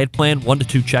canned diet plan, 1 to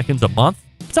 2 check-ins a month?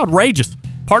 It's outrageous.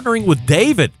 Partnering with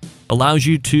David allows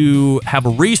you to have a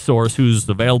resource who's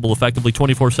available effectively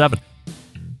 24/7.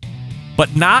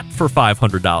 But not for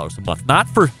 $500 a month, not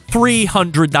for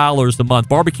 $300 a month.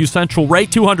 Barbecue Central rate,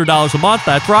 $200 a month.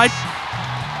 That's right.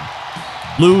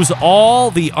 Lose all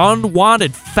the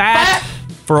unwanted fat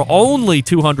for only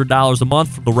 $200 a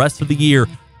month for the rest of the year.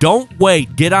 Don't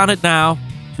wait. Get on it now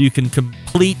so you can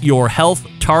complete your health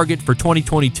target for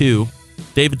 2022.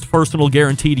 David's personal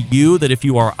guarantee to you that if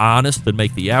you are honest and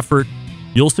make the effort,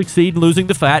 you'll succeed in losing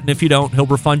the fat, and if you don't, he'll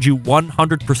refund you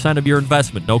 100% of your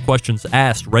investment. No questions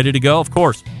asked. Ready to go? Of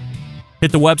course.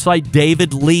 Hit the website,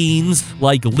 David Leans,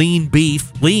 like lean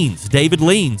beef, Leans,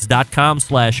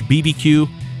 davidleans.com/BBQ.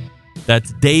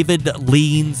 That's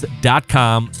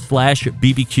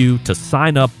davidleans.com/BBQ to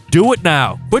sign up. Do it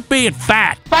now. Quit being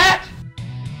fat. Fat!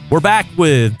 We're back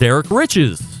with Derrick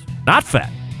Riches, not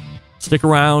fat. Stick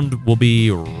around. We'll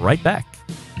be right back.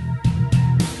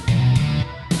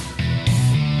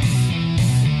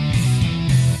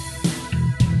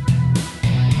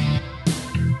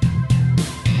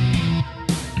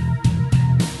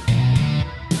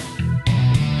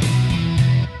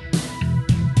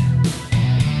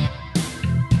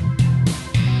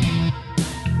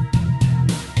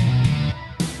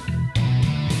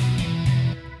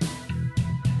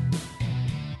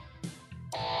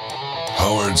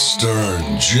 Howard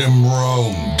Stern, Jim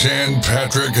Rome, Dan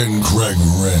Patrick, and Greg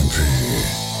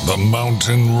Rempe. The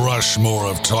Mountain Rushmore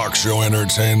of talk show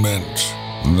entertainment.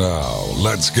 Now,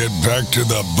 let's get back to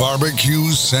the Barbecue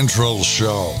Central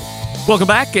Show. Welcome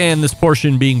back, and this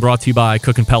portion being brought to you by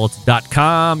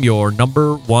cookinpellets.com, your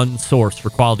number one source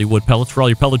for quality wood pellets. For all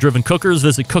your pellet-driven cookers,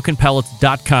 visit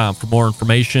cookinpellets.com for more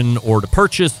information or to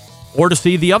purchase or to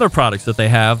see the other products that they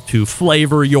have to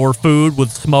flavor your food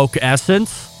with smoke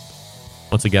essence.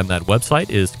 Once again, that website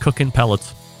is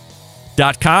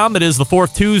cookinpellets.com. It is the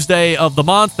fourth Tuesday of the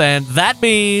month, and that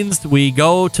means we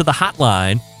go to the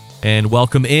hotline and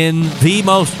welcome in the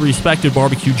most respected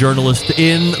barbecue journalist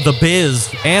in the biz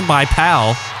and my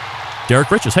pal, Derrick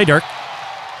Riches. Hey, Derrick.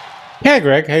 Hey,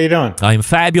 Greg. How you doing? I am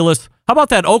fabulous. How about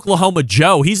that Oklahoma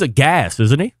Joe? He's a gas,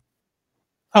 isn't he?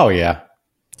 Oh, yeah.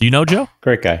 Do you know Joe?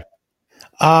 Great guy.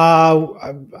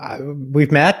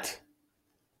 We've met.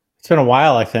 It's been a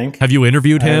while, I think. Have you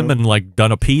interviewed him and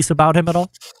done a piece about him at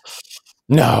all?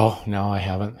 No, I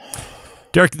haven't.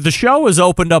 Derrick, the show has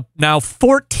opened up now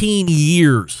 14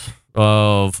 years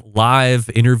of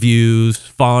live interviews,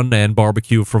 fun, and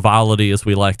barbecue frivolity, as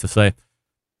we like to say.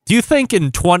 Do you think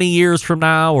in 20 years from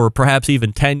now, or perhaps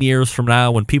even 10 years from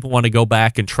now, when people want to go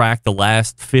back and track the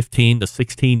last 15 to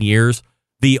 16 years,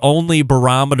 the only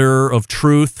barometer of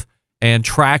truth and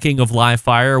tracking of live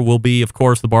fire will be, of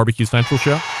course, the Barbecue Central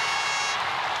show?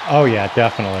 Oh, yeah,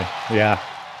 definitely. Yeah.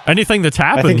 Anything that's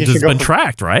happened has been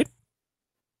tracked, right?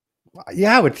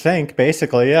 Yeah, I would think,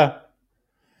 basically, yeah.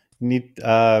 Need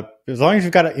as long as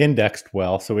you've got it indexed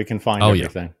well so we can find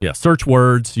everything. Yeah, search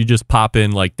words. You just pop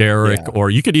in like Derrick,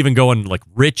 or you could even go in like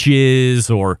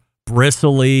Riches or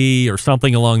Bristly or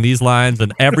something along these lines,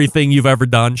 and everything you've ever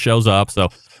done shows up. So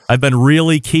I've been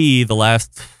really key the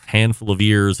last handful of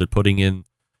years at putting in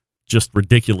just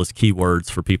ridiculous keywords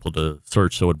for people to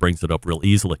search, so it brings it up real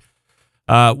easily.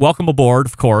 Welcome aboard,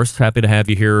 of course. Happy to have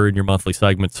you here in your monthly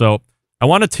segment. So I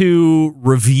wanted to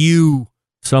review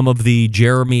some of the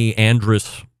Jeremy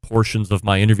Andrus portions of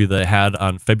my interview that I had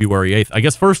on February 8th. I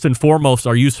guess first and foremost,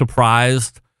 are you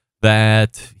surprised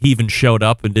that he even showed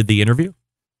up and did the interview?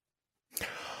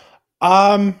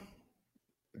 Not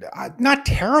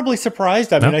terribly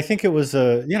surprised. I mean, I think it was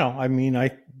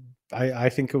I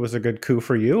think it was a good coup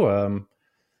for you.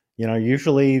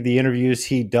 Usually the interviews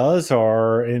he does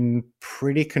are in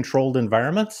pretty controlled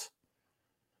environments.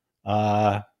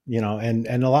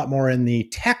 And a lot more in the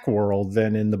tech world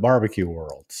than in the barbecue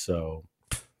world. So,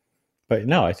 but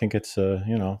no, I think it's,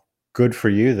 good for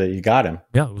you that you got him.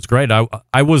 Yeah, it was great.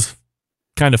 I was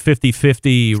kind of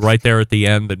 50-50 right there at the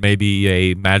end that maybe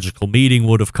a magical meeting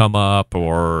would have come up,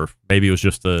 or maybe it was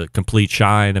just a complete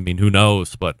shine. I mean, who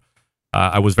knows? But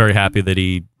I was very happy that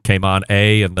he came on,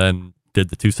 and then did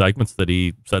the 2 segments that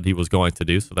he said he was going to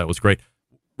do. So that was great.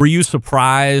 Were you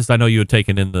surprised? I know you had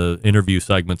taken in the interview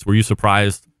segments. Were you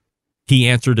surprised he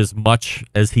answered as much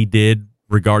as he did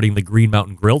regarding the Green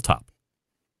Mountain Grill top?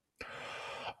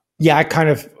 Yeah,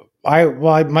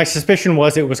 my suspicion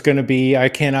was it was going to be, I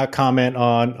cannot comment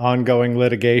on ongoing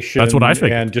litigation. That's what I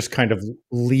figured. And just kind of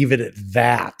leave it at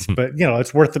that. But,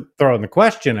 it's worth throwing the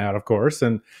question out, of course.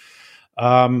 And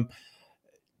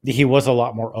he was a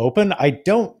lot more open. I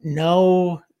don't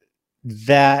know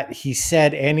that he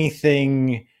said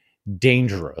anything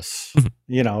dangerous.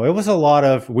 It was a lot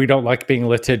of, we don't like being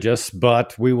litigious,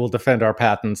 but we will defend our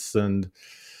patents. And,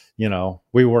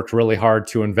 we worked really hard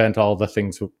to invent all the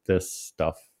things with this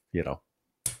stuff,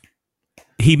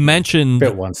 He mentioned a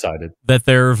bit one-sided. That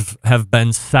there have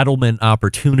been settlement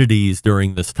opportunities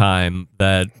during this time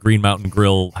that Green Mountain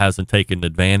Grill hasn't taken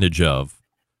advantage of.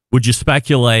 Would you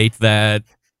speculate that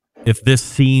if this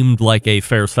seemed like a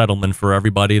fair settlement for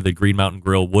everybody, the Green Mountain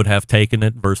Grill would have taken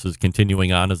it versus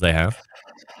continuing on as they have?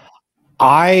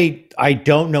 I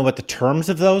don't know what the terms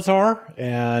of those are,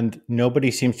 and nobody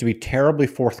seems to be terribly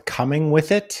forthcoming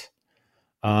with it.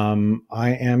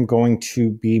 I am going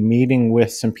to be meeting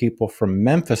with some people from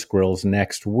Memphis Grills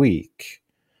next week.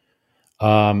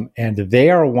 And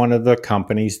they are one of the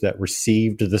companies that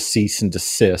received the cease and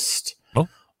desist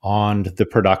on the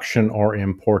production or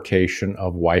importation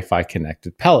of Wi-Fi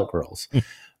connected pellet grills.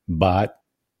 But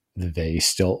they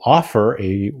still offer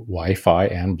a Wi-Fi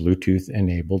and Bluetooth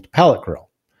enabled pellet grill.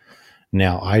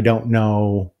 Now, I don't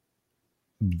know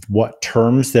what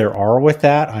terms there are with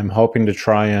that. I'm hoping to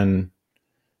try and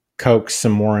coax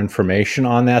some more information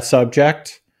on that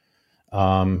subject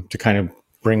to kind of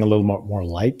bring a little more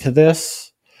light to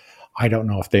this. I don't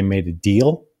know if they made a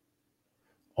deal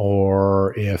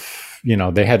or if,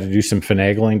 they had to do some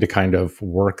finagling to kind of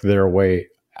work their way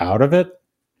out of it.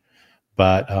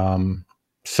 But,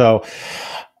 so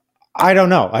I don't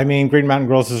know. I mean, Green Mountain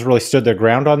Grills has really stood their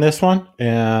ground on this one.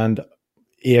 And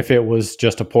if it was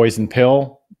just a poison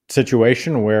pill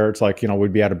situation where it's like,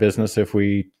 we'd be out of business if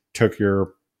we took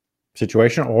your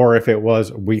situation, or if it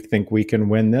was, we think we can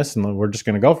win this and we're just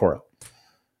going to go for it.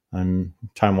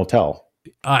 Time will tell.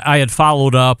 I had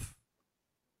followed up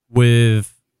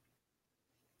with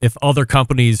if other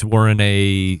companies were in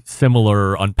a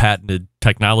similar unpatented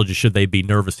technology, should they be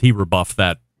nervous? He rebuffed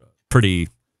that pretty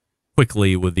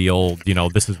quickly with the old,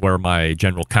 this is where my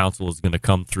general counsel is going to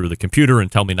come through the computer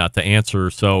and tell me not to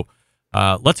answer. So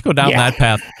let's go down that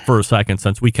path for a second,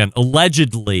 since we can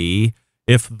allegedly,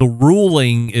 if the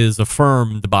ruling is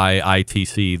affirmed by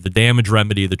ITC, the damage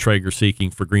remedy the Traeger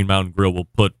seeking for Green Mountain Grill will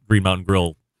put Green Mountain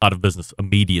Grill out of business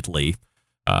immediately.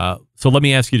 So let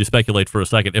me ask you to speculate for a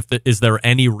second. Is there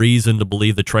any reason to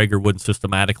believe the Traeger wouldn't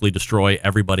systematically destroy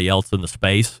everybody else in the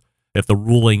space if the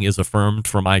ruling is affirmed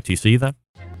from ITC then?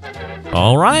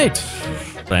 All right.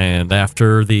 And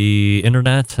after the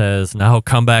internet has now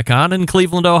come back on in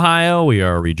Cleveland, Ohio, we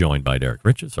are rejoined by Derrick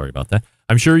Riches. Sorry about that.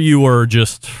 I'm sure you were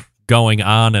just going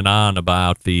on and on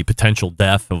about the potential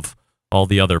death of all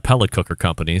the other pellet cooker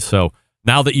companies. So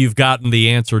now that you've gotten the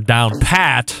answer down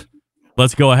pat,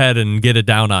 let's go ahead and get it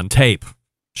down on tape.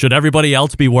 Should everybody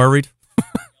else be worried?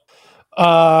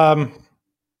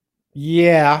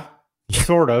 Yeah,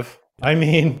 sort of. I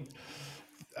mean,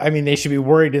 they should be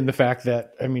worried in the fact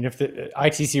that, if the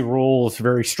ITC rules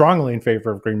very strongly in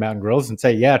favor of Green Mountain Grills and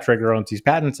say, yeah, Traeger owns these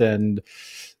patents and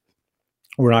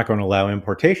we're not going to allow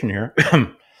importation here,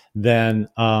 then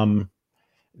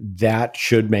that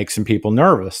should make some people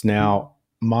nervous. Now,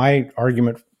 my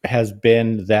argument has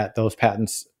been that those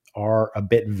patents are a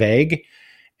bit vague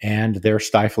and they're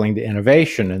stifling the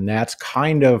innovation. And that's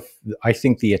kind of, I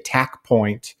think, the attack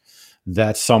point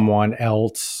that someone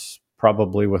else,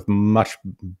 probably with much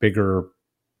bigger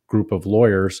group of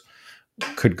lawyers,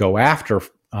 could go after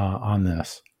on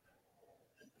this.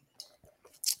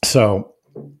 So,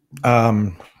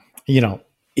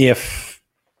 if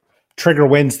Traeger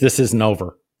wins, this isn't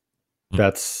over.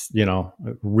 That's,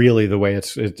 really the way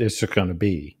it's just going to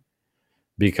be,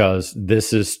 because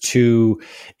this is too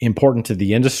important to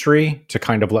the industry to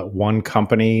kind of let one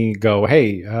company go,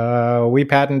 hey, we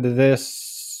patented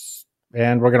this,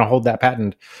 and we're going to hold that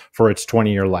patent for its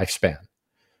 20-year lifespan.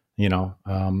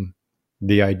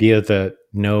 The idea that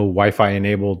no Wi-Fi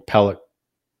enabled pellet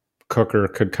cooker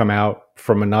could come out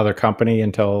from another company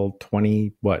until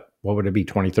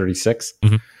 2036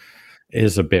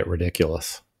 is a bit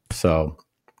ridiculous. So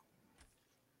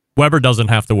Weber doesn't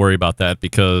have to worry about that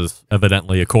because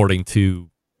evidently, according to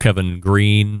Kevin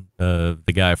Green, the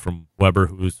guy from Weber,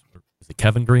 is it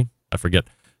Kevin Green? I forget.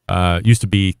 Used to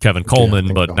be Kevin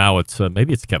Coleman, but now it's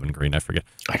maybe it's Kevin Green. I forget.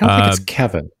 I don't think it's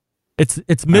Kevin.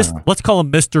 Let's call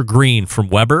him Mr. Green from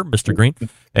Weber, Mr. Green.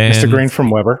 And, Mr. Green from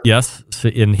Weber. Yes,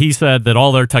 and he said that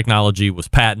all their technology was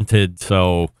patented,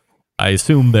 so I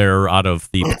assume they're out of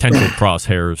the potential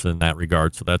crosshairs in that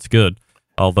regard, so that's good.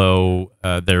 Although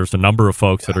there's a number of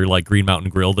folks that are like Green Mountain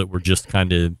Grill that were just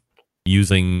kind of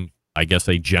using, I guess,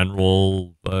 a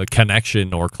general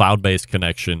connection or cloud-based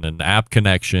connection and app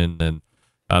connection, and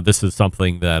this is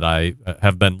something that I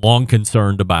have been long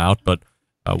concerned about, but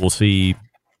we'll see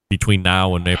between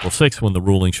now and April 6th when the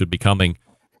ruling should be coming.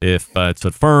 If it's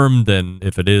affirmed, and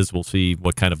if it is, we'll see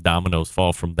what kind of dominoes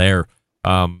fall from there.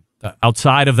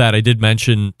 Outside of that, I did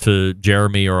mention to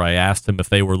Jeremy, or I asked him if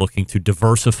they were looking to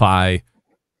diversify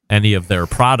any of their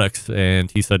products,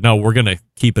 and he said, no, we're going to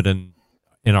keep it in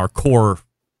our core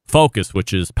focus,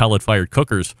 which is pellet-fired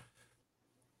cookers.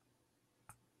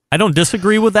 I don't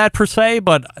disagree with that per se,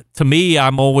 but to me,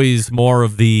 I'm always more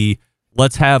of the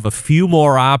let's have a few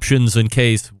more options in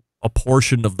case a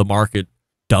portion of the market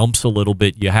dumps a little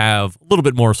bit. You have a little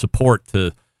bit more support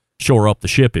to shore up the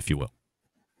ship, if you will.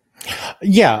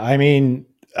 Yeah, I mean,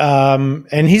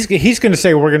 and he's going to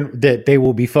say that they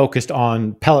will be focused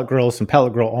on pellet grills and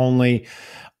pellet grill only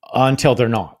until they're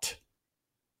not.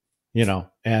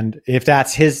 And if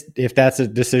that's a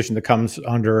decision that comes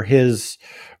under his,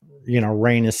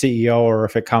 reign as CEO, or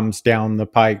if it comes down the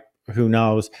pike, who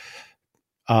knows?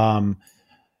 But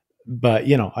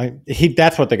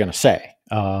that's what they're going to say.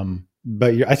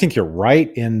 But I think you're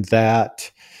right in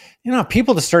that,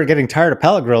 people that start getting tired of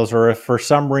pellet grills, or if for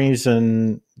some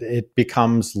reason it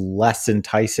becomes less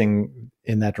enticing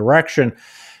in that direction,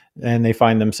 and they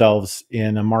find themselves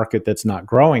in a market that's not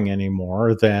growing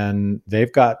anymore, then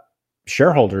they've got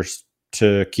shareholders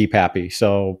to keep happy.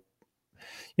 So,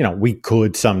 we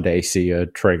could someday see a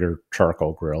Traeger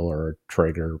charcoal grill or a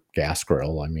Traeger gas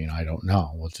grill. I mean, I don't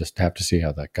know. We'll just have to see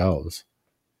how that goes.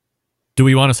 Do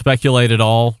we want to speculate at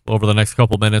all over the next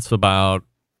couple minutes about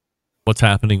what's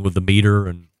happening with the meter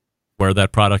and where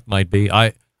that product might be?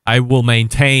 I will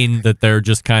maintain that they're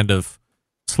just kind of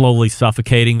slowly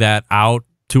suffocating that out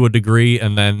to a degree,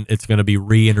 and then it's going to be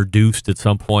reintroduced at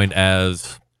some point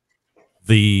as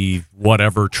the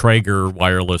whatever Traeger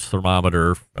wireless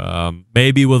thermometer,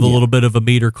 maybe with a little bit of a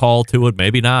meter call to it,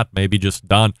 maybe not, maybe just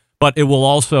done. But it will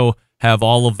also have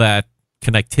all of that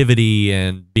connectivity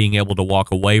and being able to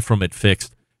walk away from it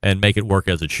fixed and make it work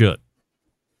as it should.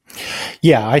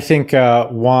 Yeah, I think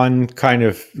one, kind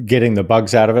of getting the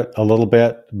bugs out of it a little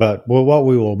bit, but what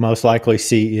we will most likely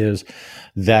see is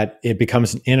that it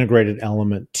becomes an integrated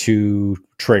element to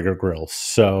Traeger grills.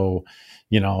 So,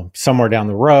 somewhere down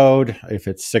the road, if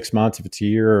it's 6 months, if it's a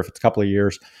year, if it's a couple of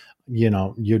years,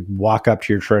 you'd walk up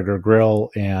to your Traeger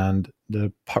grill and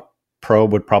the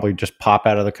probe would probably just pop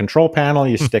out of the control panel.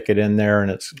 You stick it in there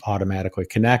and it's automatically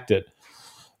connected.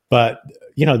 But,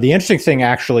 the interesting thing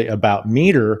actually about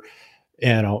Meter,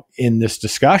 in this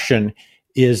discussion,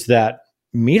 is that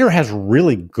Meter has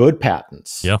really good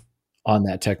patents on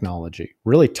that technology,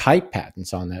 really tight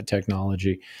patents on that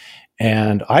technology.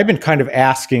 And I've been kind of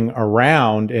asking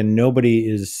around, and nobody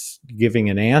is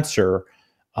giving an answer.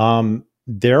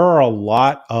 There are a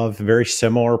lot of very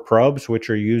similar probes which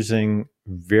are using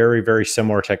very, very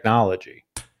similar technoloally.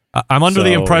 I'm under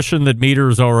the impression that Meter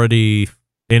is already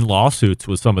in lawsuits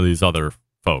with some of these other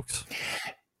folks.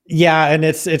 Yeah, and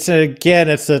it's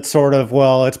that sort of,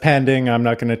 well, it's pending. I'm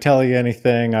not going to tell you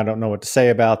anything. I don't know what to say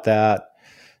about that.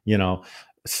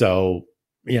 So,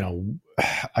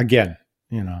 again,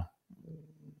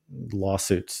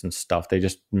 lawsuits and stuff, they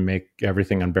just make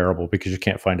everything unbearable because you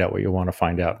can't find out what you want to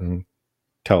find out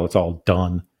until it's all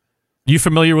done. You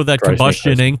familiar with that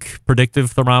Combustion Inc.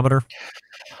 predictive thermometer?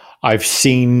 I've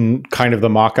seen kind of the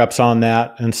mock-ups on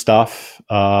that and stuff.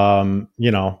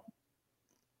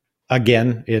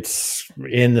 Again, it's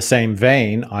in the same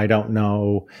vein. I don't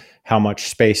know how much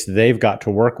space they've got to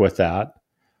work with that.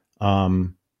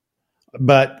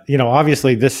 But,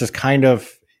 obviously this is kind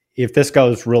of, if this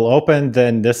goes real open,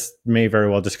 then this may very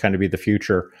well just kind of be the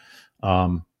future.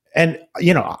 And,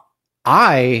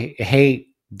 I hate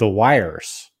the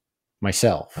wires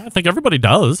myself. I think everybody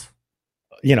does.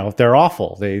 They're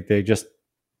awful. They're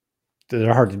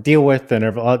hard to deal with. And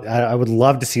I would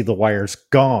love to see the wires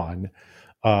gone.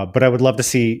 But I would love to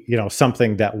see,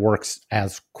 something that works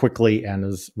as quickly and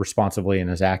as responsively and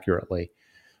as accurately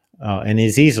and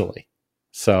as easily.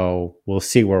 So we'll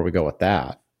see where we go with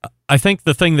that. I think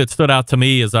the thing that stood out to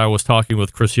me as I was talking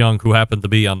with Chris Young, who happened to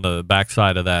be on the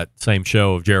backside of that same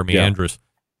show of Jeremy Andrus,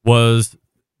 was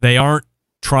they aren't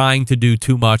trying to do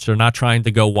too much. They're not trying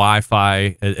to go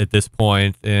Wi-Fi at this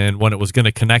point. And when it was going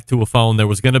to connect to a phone, there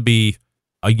was going to be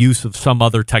a use of some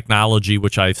other technology,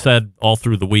 which I said all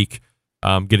through the week.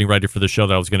 getting ready for the show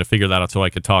that I was going to figure that out so I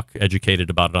could talk educated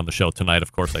about it on the show tonight.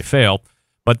 Of course, I fail.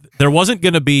 But there wasn't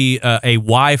going to be a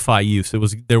Wi-Fi use.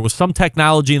 There was some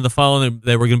technology in the phone that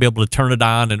they were going to be able to turn it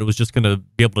on, and it was just going to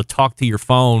be able to talk to your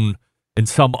phone in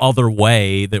some other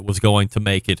way that was going to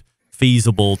make it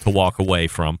feasible to walk away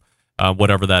from,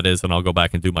 whatever that is. And I'll go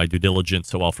back and do my due diligence,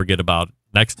 so I'll forget about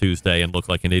next Tuesday and look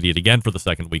like an idiot again for the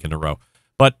second week in a row.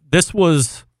 But this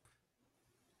was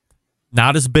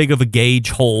not as big of a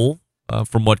gauge hole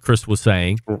from what Chris was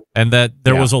saying, and that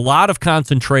there was a lot of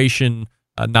concentration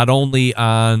not only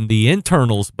on the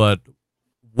internals, but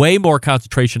way more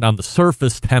concentration on the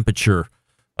surface temperature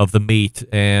of the meat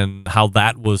and how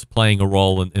that was playing a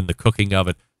role in the cooking of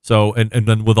it. So, and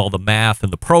then with all the math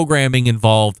and the programming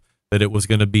involved, that it was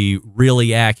going to be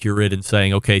really accurate in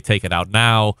saying, okay, take it out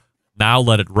now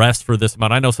let it rest for this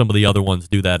amount. I know some of the other ones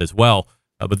do that as well,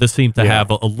 but this seemed to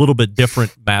have a little bit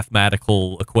different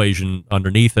mathematical equation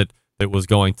underneath it that was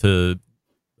going to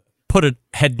put it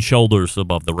head and shoulders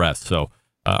above the rest. So,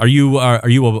 are you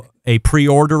a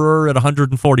pre-orderer at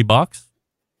 $140?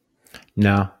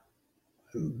 No,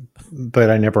 but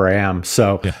I never am.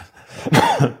 So,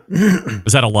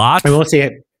 is that a lot? I will say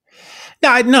it.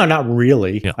 No, not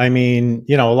really. Yeah. I mean,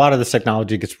 a lot of this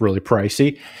technology gets really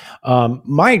pricey.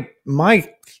 My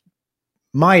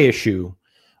issue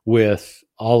with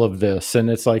all of this, and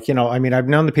it's like, I mean, I've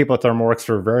known the people at Thermorix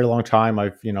for a very long time.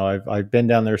 I've been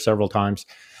down there several times,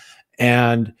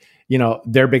 and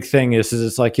their big thing is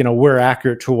it's like, we're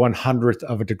accurate to 1/100th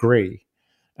of a degree.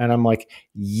 And I'm like,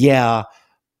 yeah.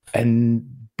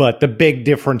 But the big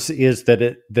difference is that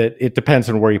it depends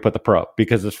on where you put the probe,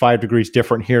 because it's 5 degrees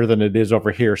different here than it is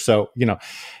over here. So,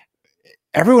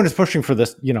 everyone is pushing for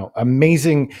this,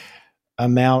 amazing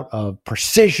amount of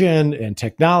precision and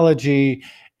technology.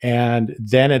 And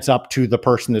then it's up to the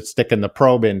person that's sticking the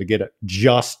probe in to get it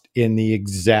just in the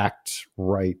exact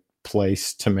right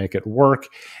place to make it work.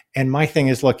 And my thing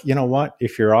is, look, you know what?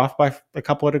 If you're off by a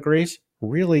couple of degrees,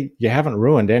 really, you haven't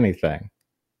ruined anything.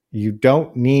 You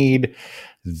don't need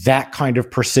that kind of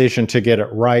precision to get it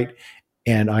right.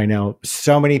 And I know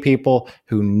so many people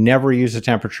who never use a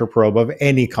temperature probe of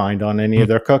any kind on any of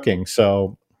their cooking.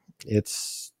 So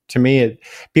it's, to me,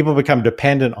 people become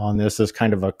dependent on this as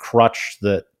kind of a crutch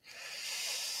that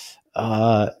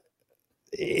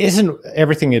isn't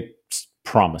everything it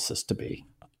promises to be.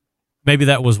 Maybe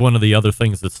that was one of the other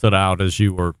things that stood out as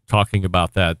you were talking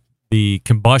about that. The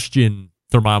combustion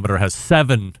thermometer has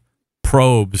 7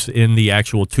 probes in the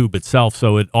actual tube itself,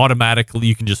 so it automatically,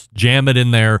 you can just jam it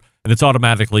in there and it's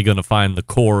automatically going to find the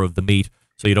core of the meat,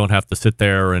 so you don't have to sit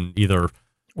there and either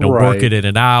work it in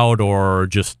and out or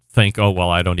just think, oh, well,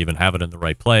 I don't even have it in the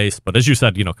right place. But as you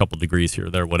said, a couple degrees here,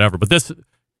 there, whatever. But this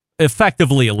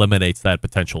effectively eliminates that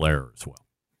potential error as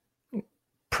well.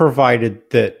 Provided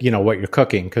that, what you're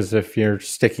cooking, because if you're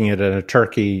sticking it in a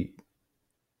turkey,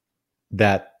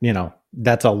 that,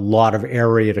 that's a lot of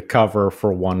area to cover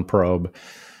for one probe.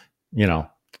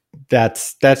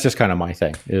 That's just kind of my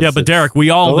thing. But Derrick, we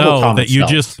all know that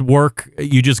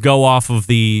you just go off of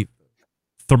the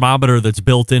thermometer that's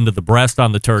built into the breast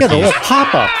on the turkey. Yeah, the little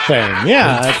pop-up thing.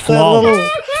 Yeah, it's flawless.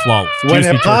 When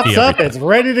it pops up, it's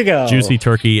ready to go. Juicy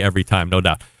turkey every time, no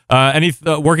doubt.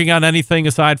 Working on anything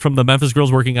aside from the Memphis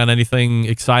Grills? Working on anything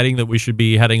exciting that we should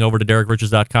be heading over to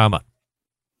DerrickRiches.com on?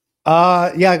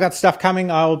 I got stuff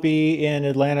coming. I'll be in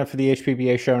Atlanta for the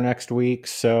HPBA show next week.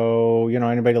 So,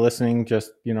 anybody listening,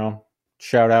 just,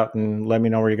 shout out and let me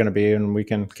know where you're going to be and we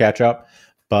can catch up.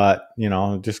 But,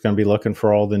 I'm just going to be looking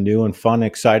for all the new and fun,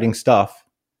 exciting stuff.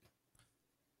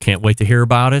 Can't wait to hear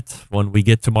about it when we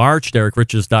get to March.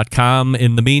 DerrickRiches.com.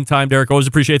 In the meantime, Derrick, always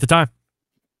appreciate the time.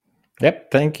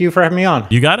 Yep. Thank you for having me on.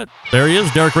 You got it. There he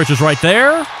is. Derrick Riches right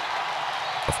there.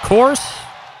 Of course.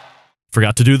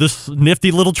 Forgot to do this nifty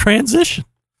little transition.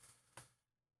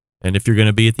 And if you're going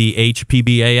to be at the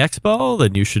HPBA Expo,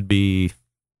 then you should be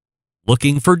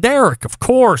looking for Derrick, of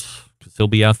course, because he'll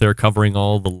be out there covering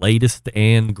all the latest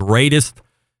and greatest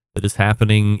that is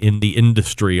happening in the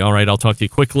industry. All right, I'll talk to you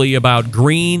quickly about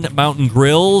Green Mountain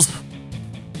Grills.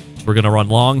 We're going to run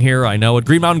long here, I know it.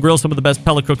 Green Mountain Grills, some of the best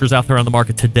pellet cookers out there on the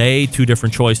market today. 2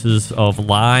 different choices of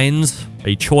lines,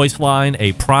 a choice line,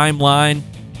 a prime line.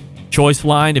 Choice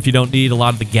line, if you don't need a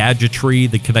lot of the gadgetry,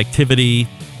 the connectivity,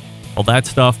 all that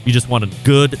stuff. You just want a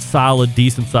good, solid,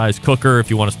 decent-sized cooker. If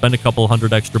you want to spend a couple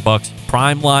 $100 extra bucks,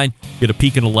 prime line, get a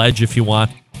peak and a ledge if you want.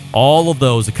 All of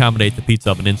those accommodate the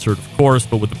pizza oven insert, of course,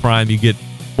 but with the prime, you get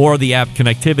more of the app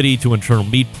connectivity to internal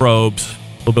meat probes,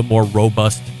 a little bit more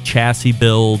robust chassis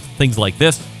build, things like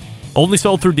this. Only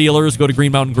sold through dealers. Go to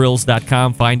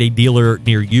greenmountaingrills.com, find a dealer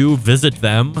near you, visit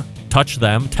them, touch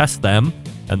them, test them,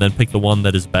 and then pick the one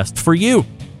that is best for you.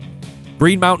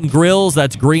 Green Mountain Grills,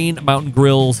 that's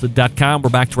greenmountaingrills.com. We're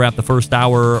back to wrap the first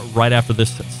hour right after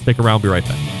this. Stick around, be right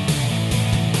back.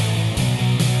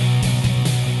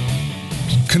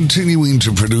 Continuing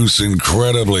to produce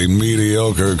incredibly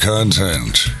mediocre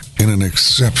content in an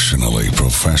exceptionally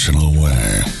professional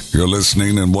way. You're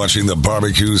listening and watching the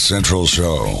Barbecue Central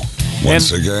Show.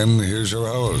 Once again, here's your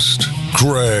host,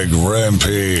 Greg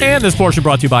Rampey. And this portion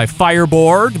brought to you by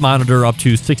Fireboard. Monitor up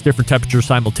to 6 different temperatures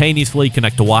simultaneously.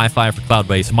 Connect to Wi-Fi for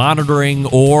cloud-based monitoring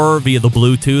or via the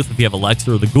Bluetooth. If you have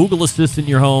Alexa or the Google Assistant in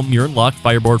your home, you're in luck.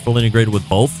 Fireboard fully integrated with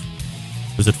both.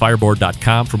 Visit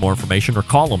fireboard.com for more information or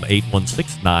call them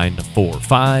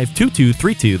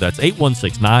 816-945-2232. That's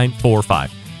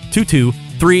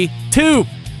 816-945-2232.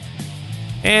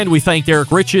 And we thank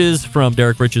Derrick Riches from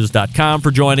DerrickRiches.com for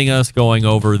joining us, going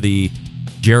over the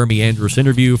Jeremy Andrus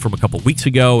interview from a couple weeks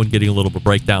ago and getting a little bit of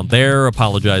breakdown there.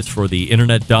 Apologize for the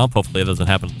internet dump. Hopefully it doesn't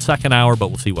happen in the second hour, but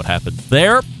we'll see what happens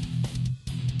there.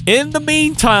 In the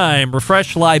meantime,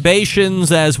 refresh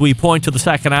libations as we point to the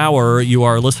second hour. You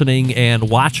are listening and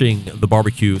watching the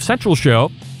Barbecue Central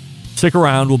Show. Stick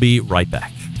around. We'll be right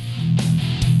back.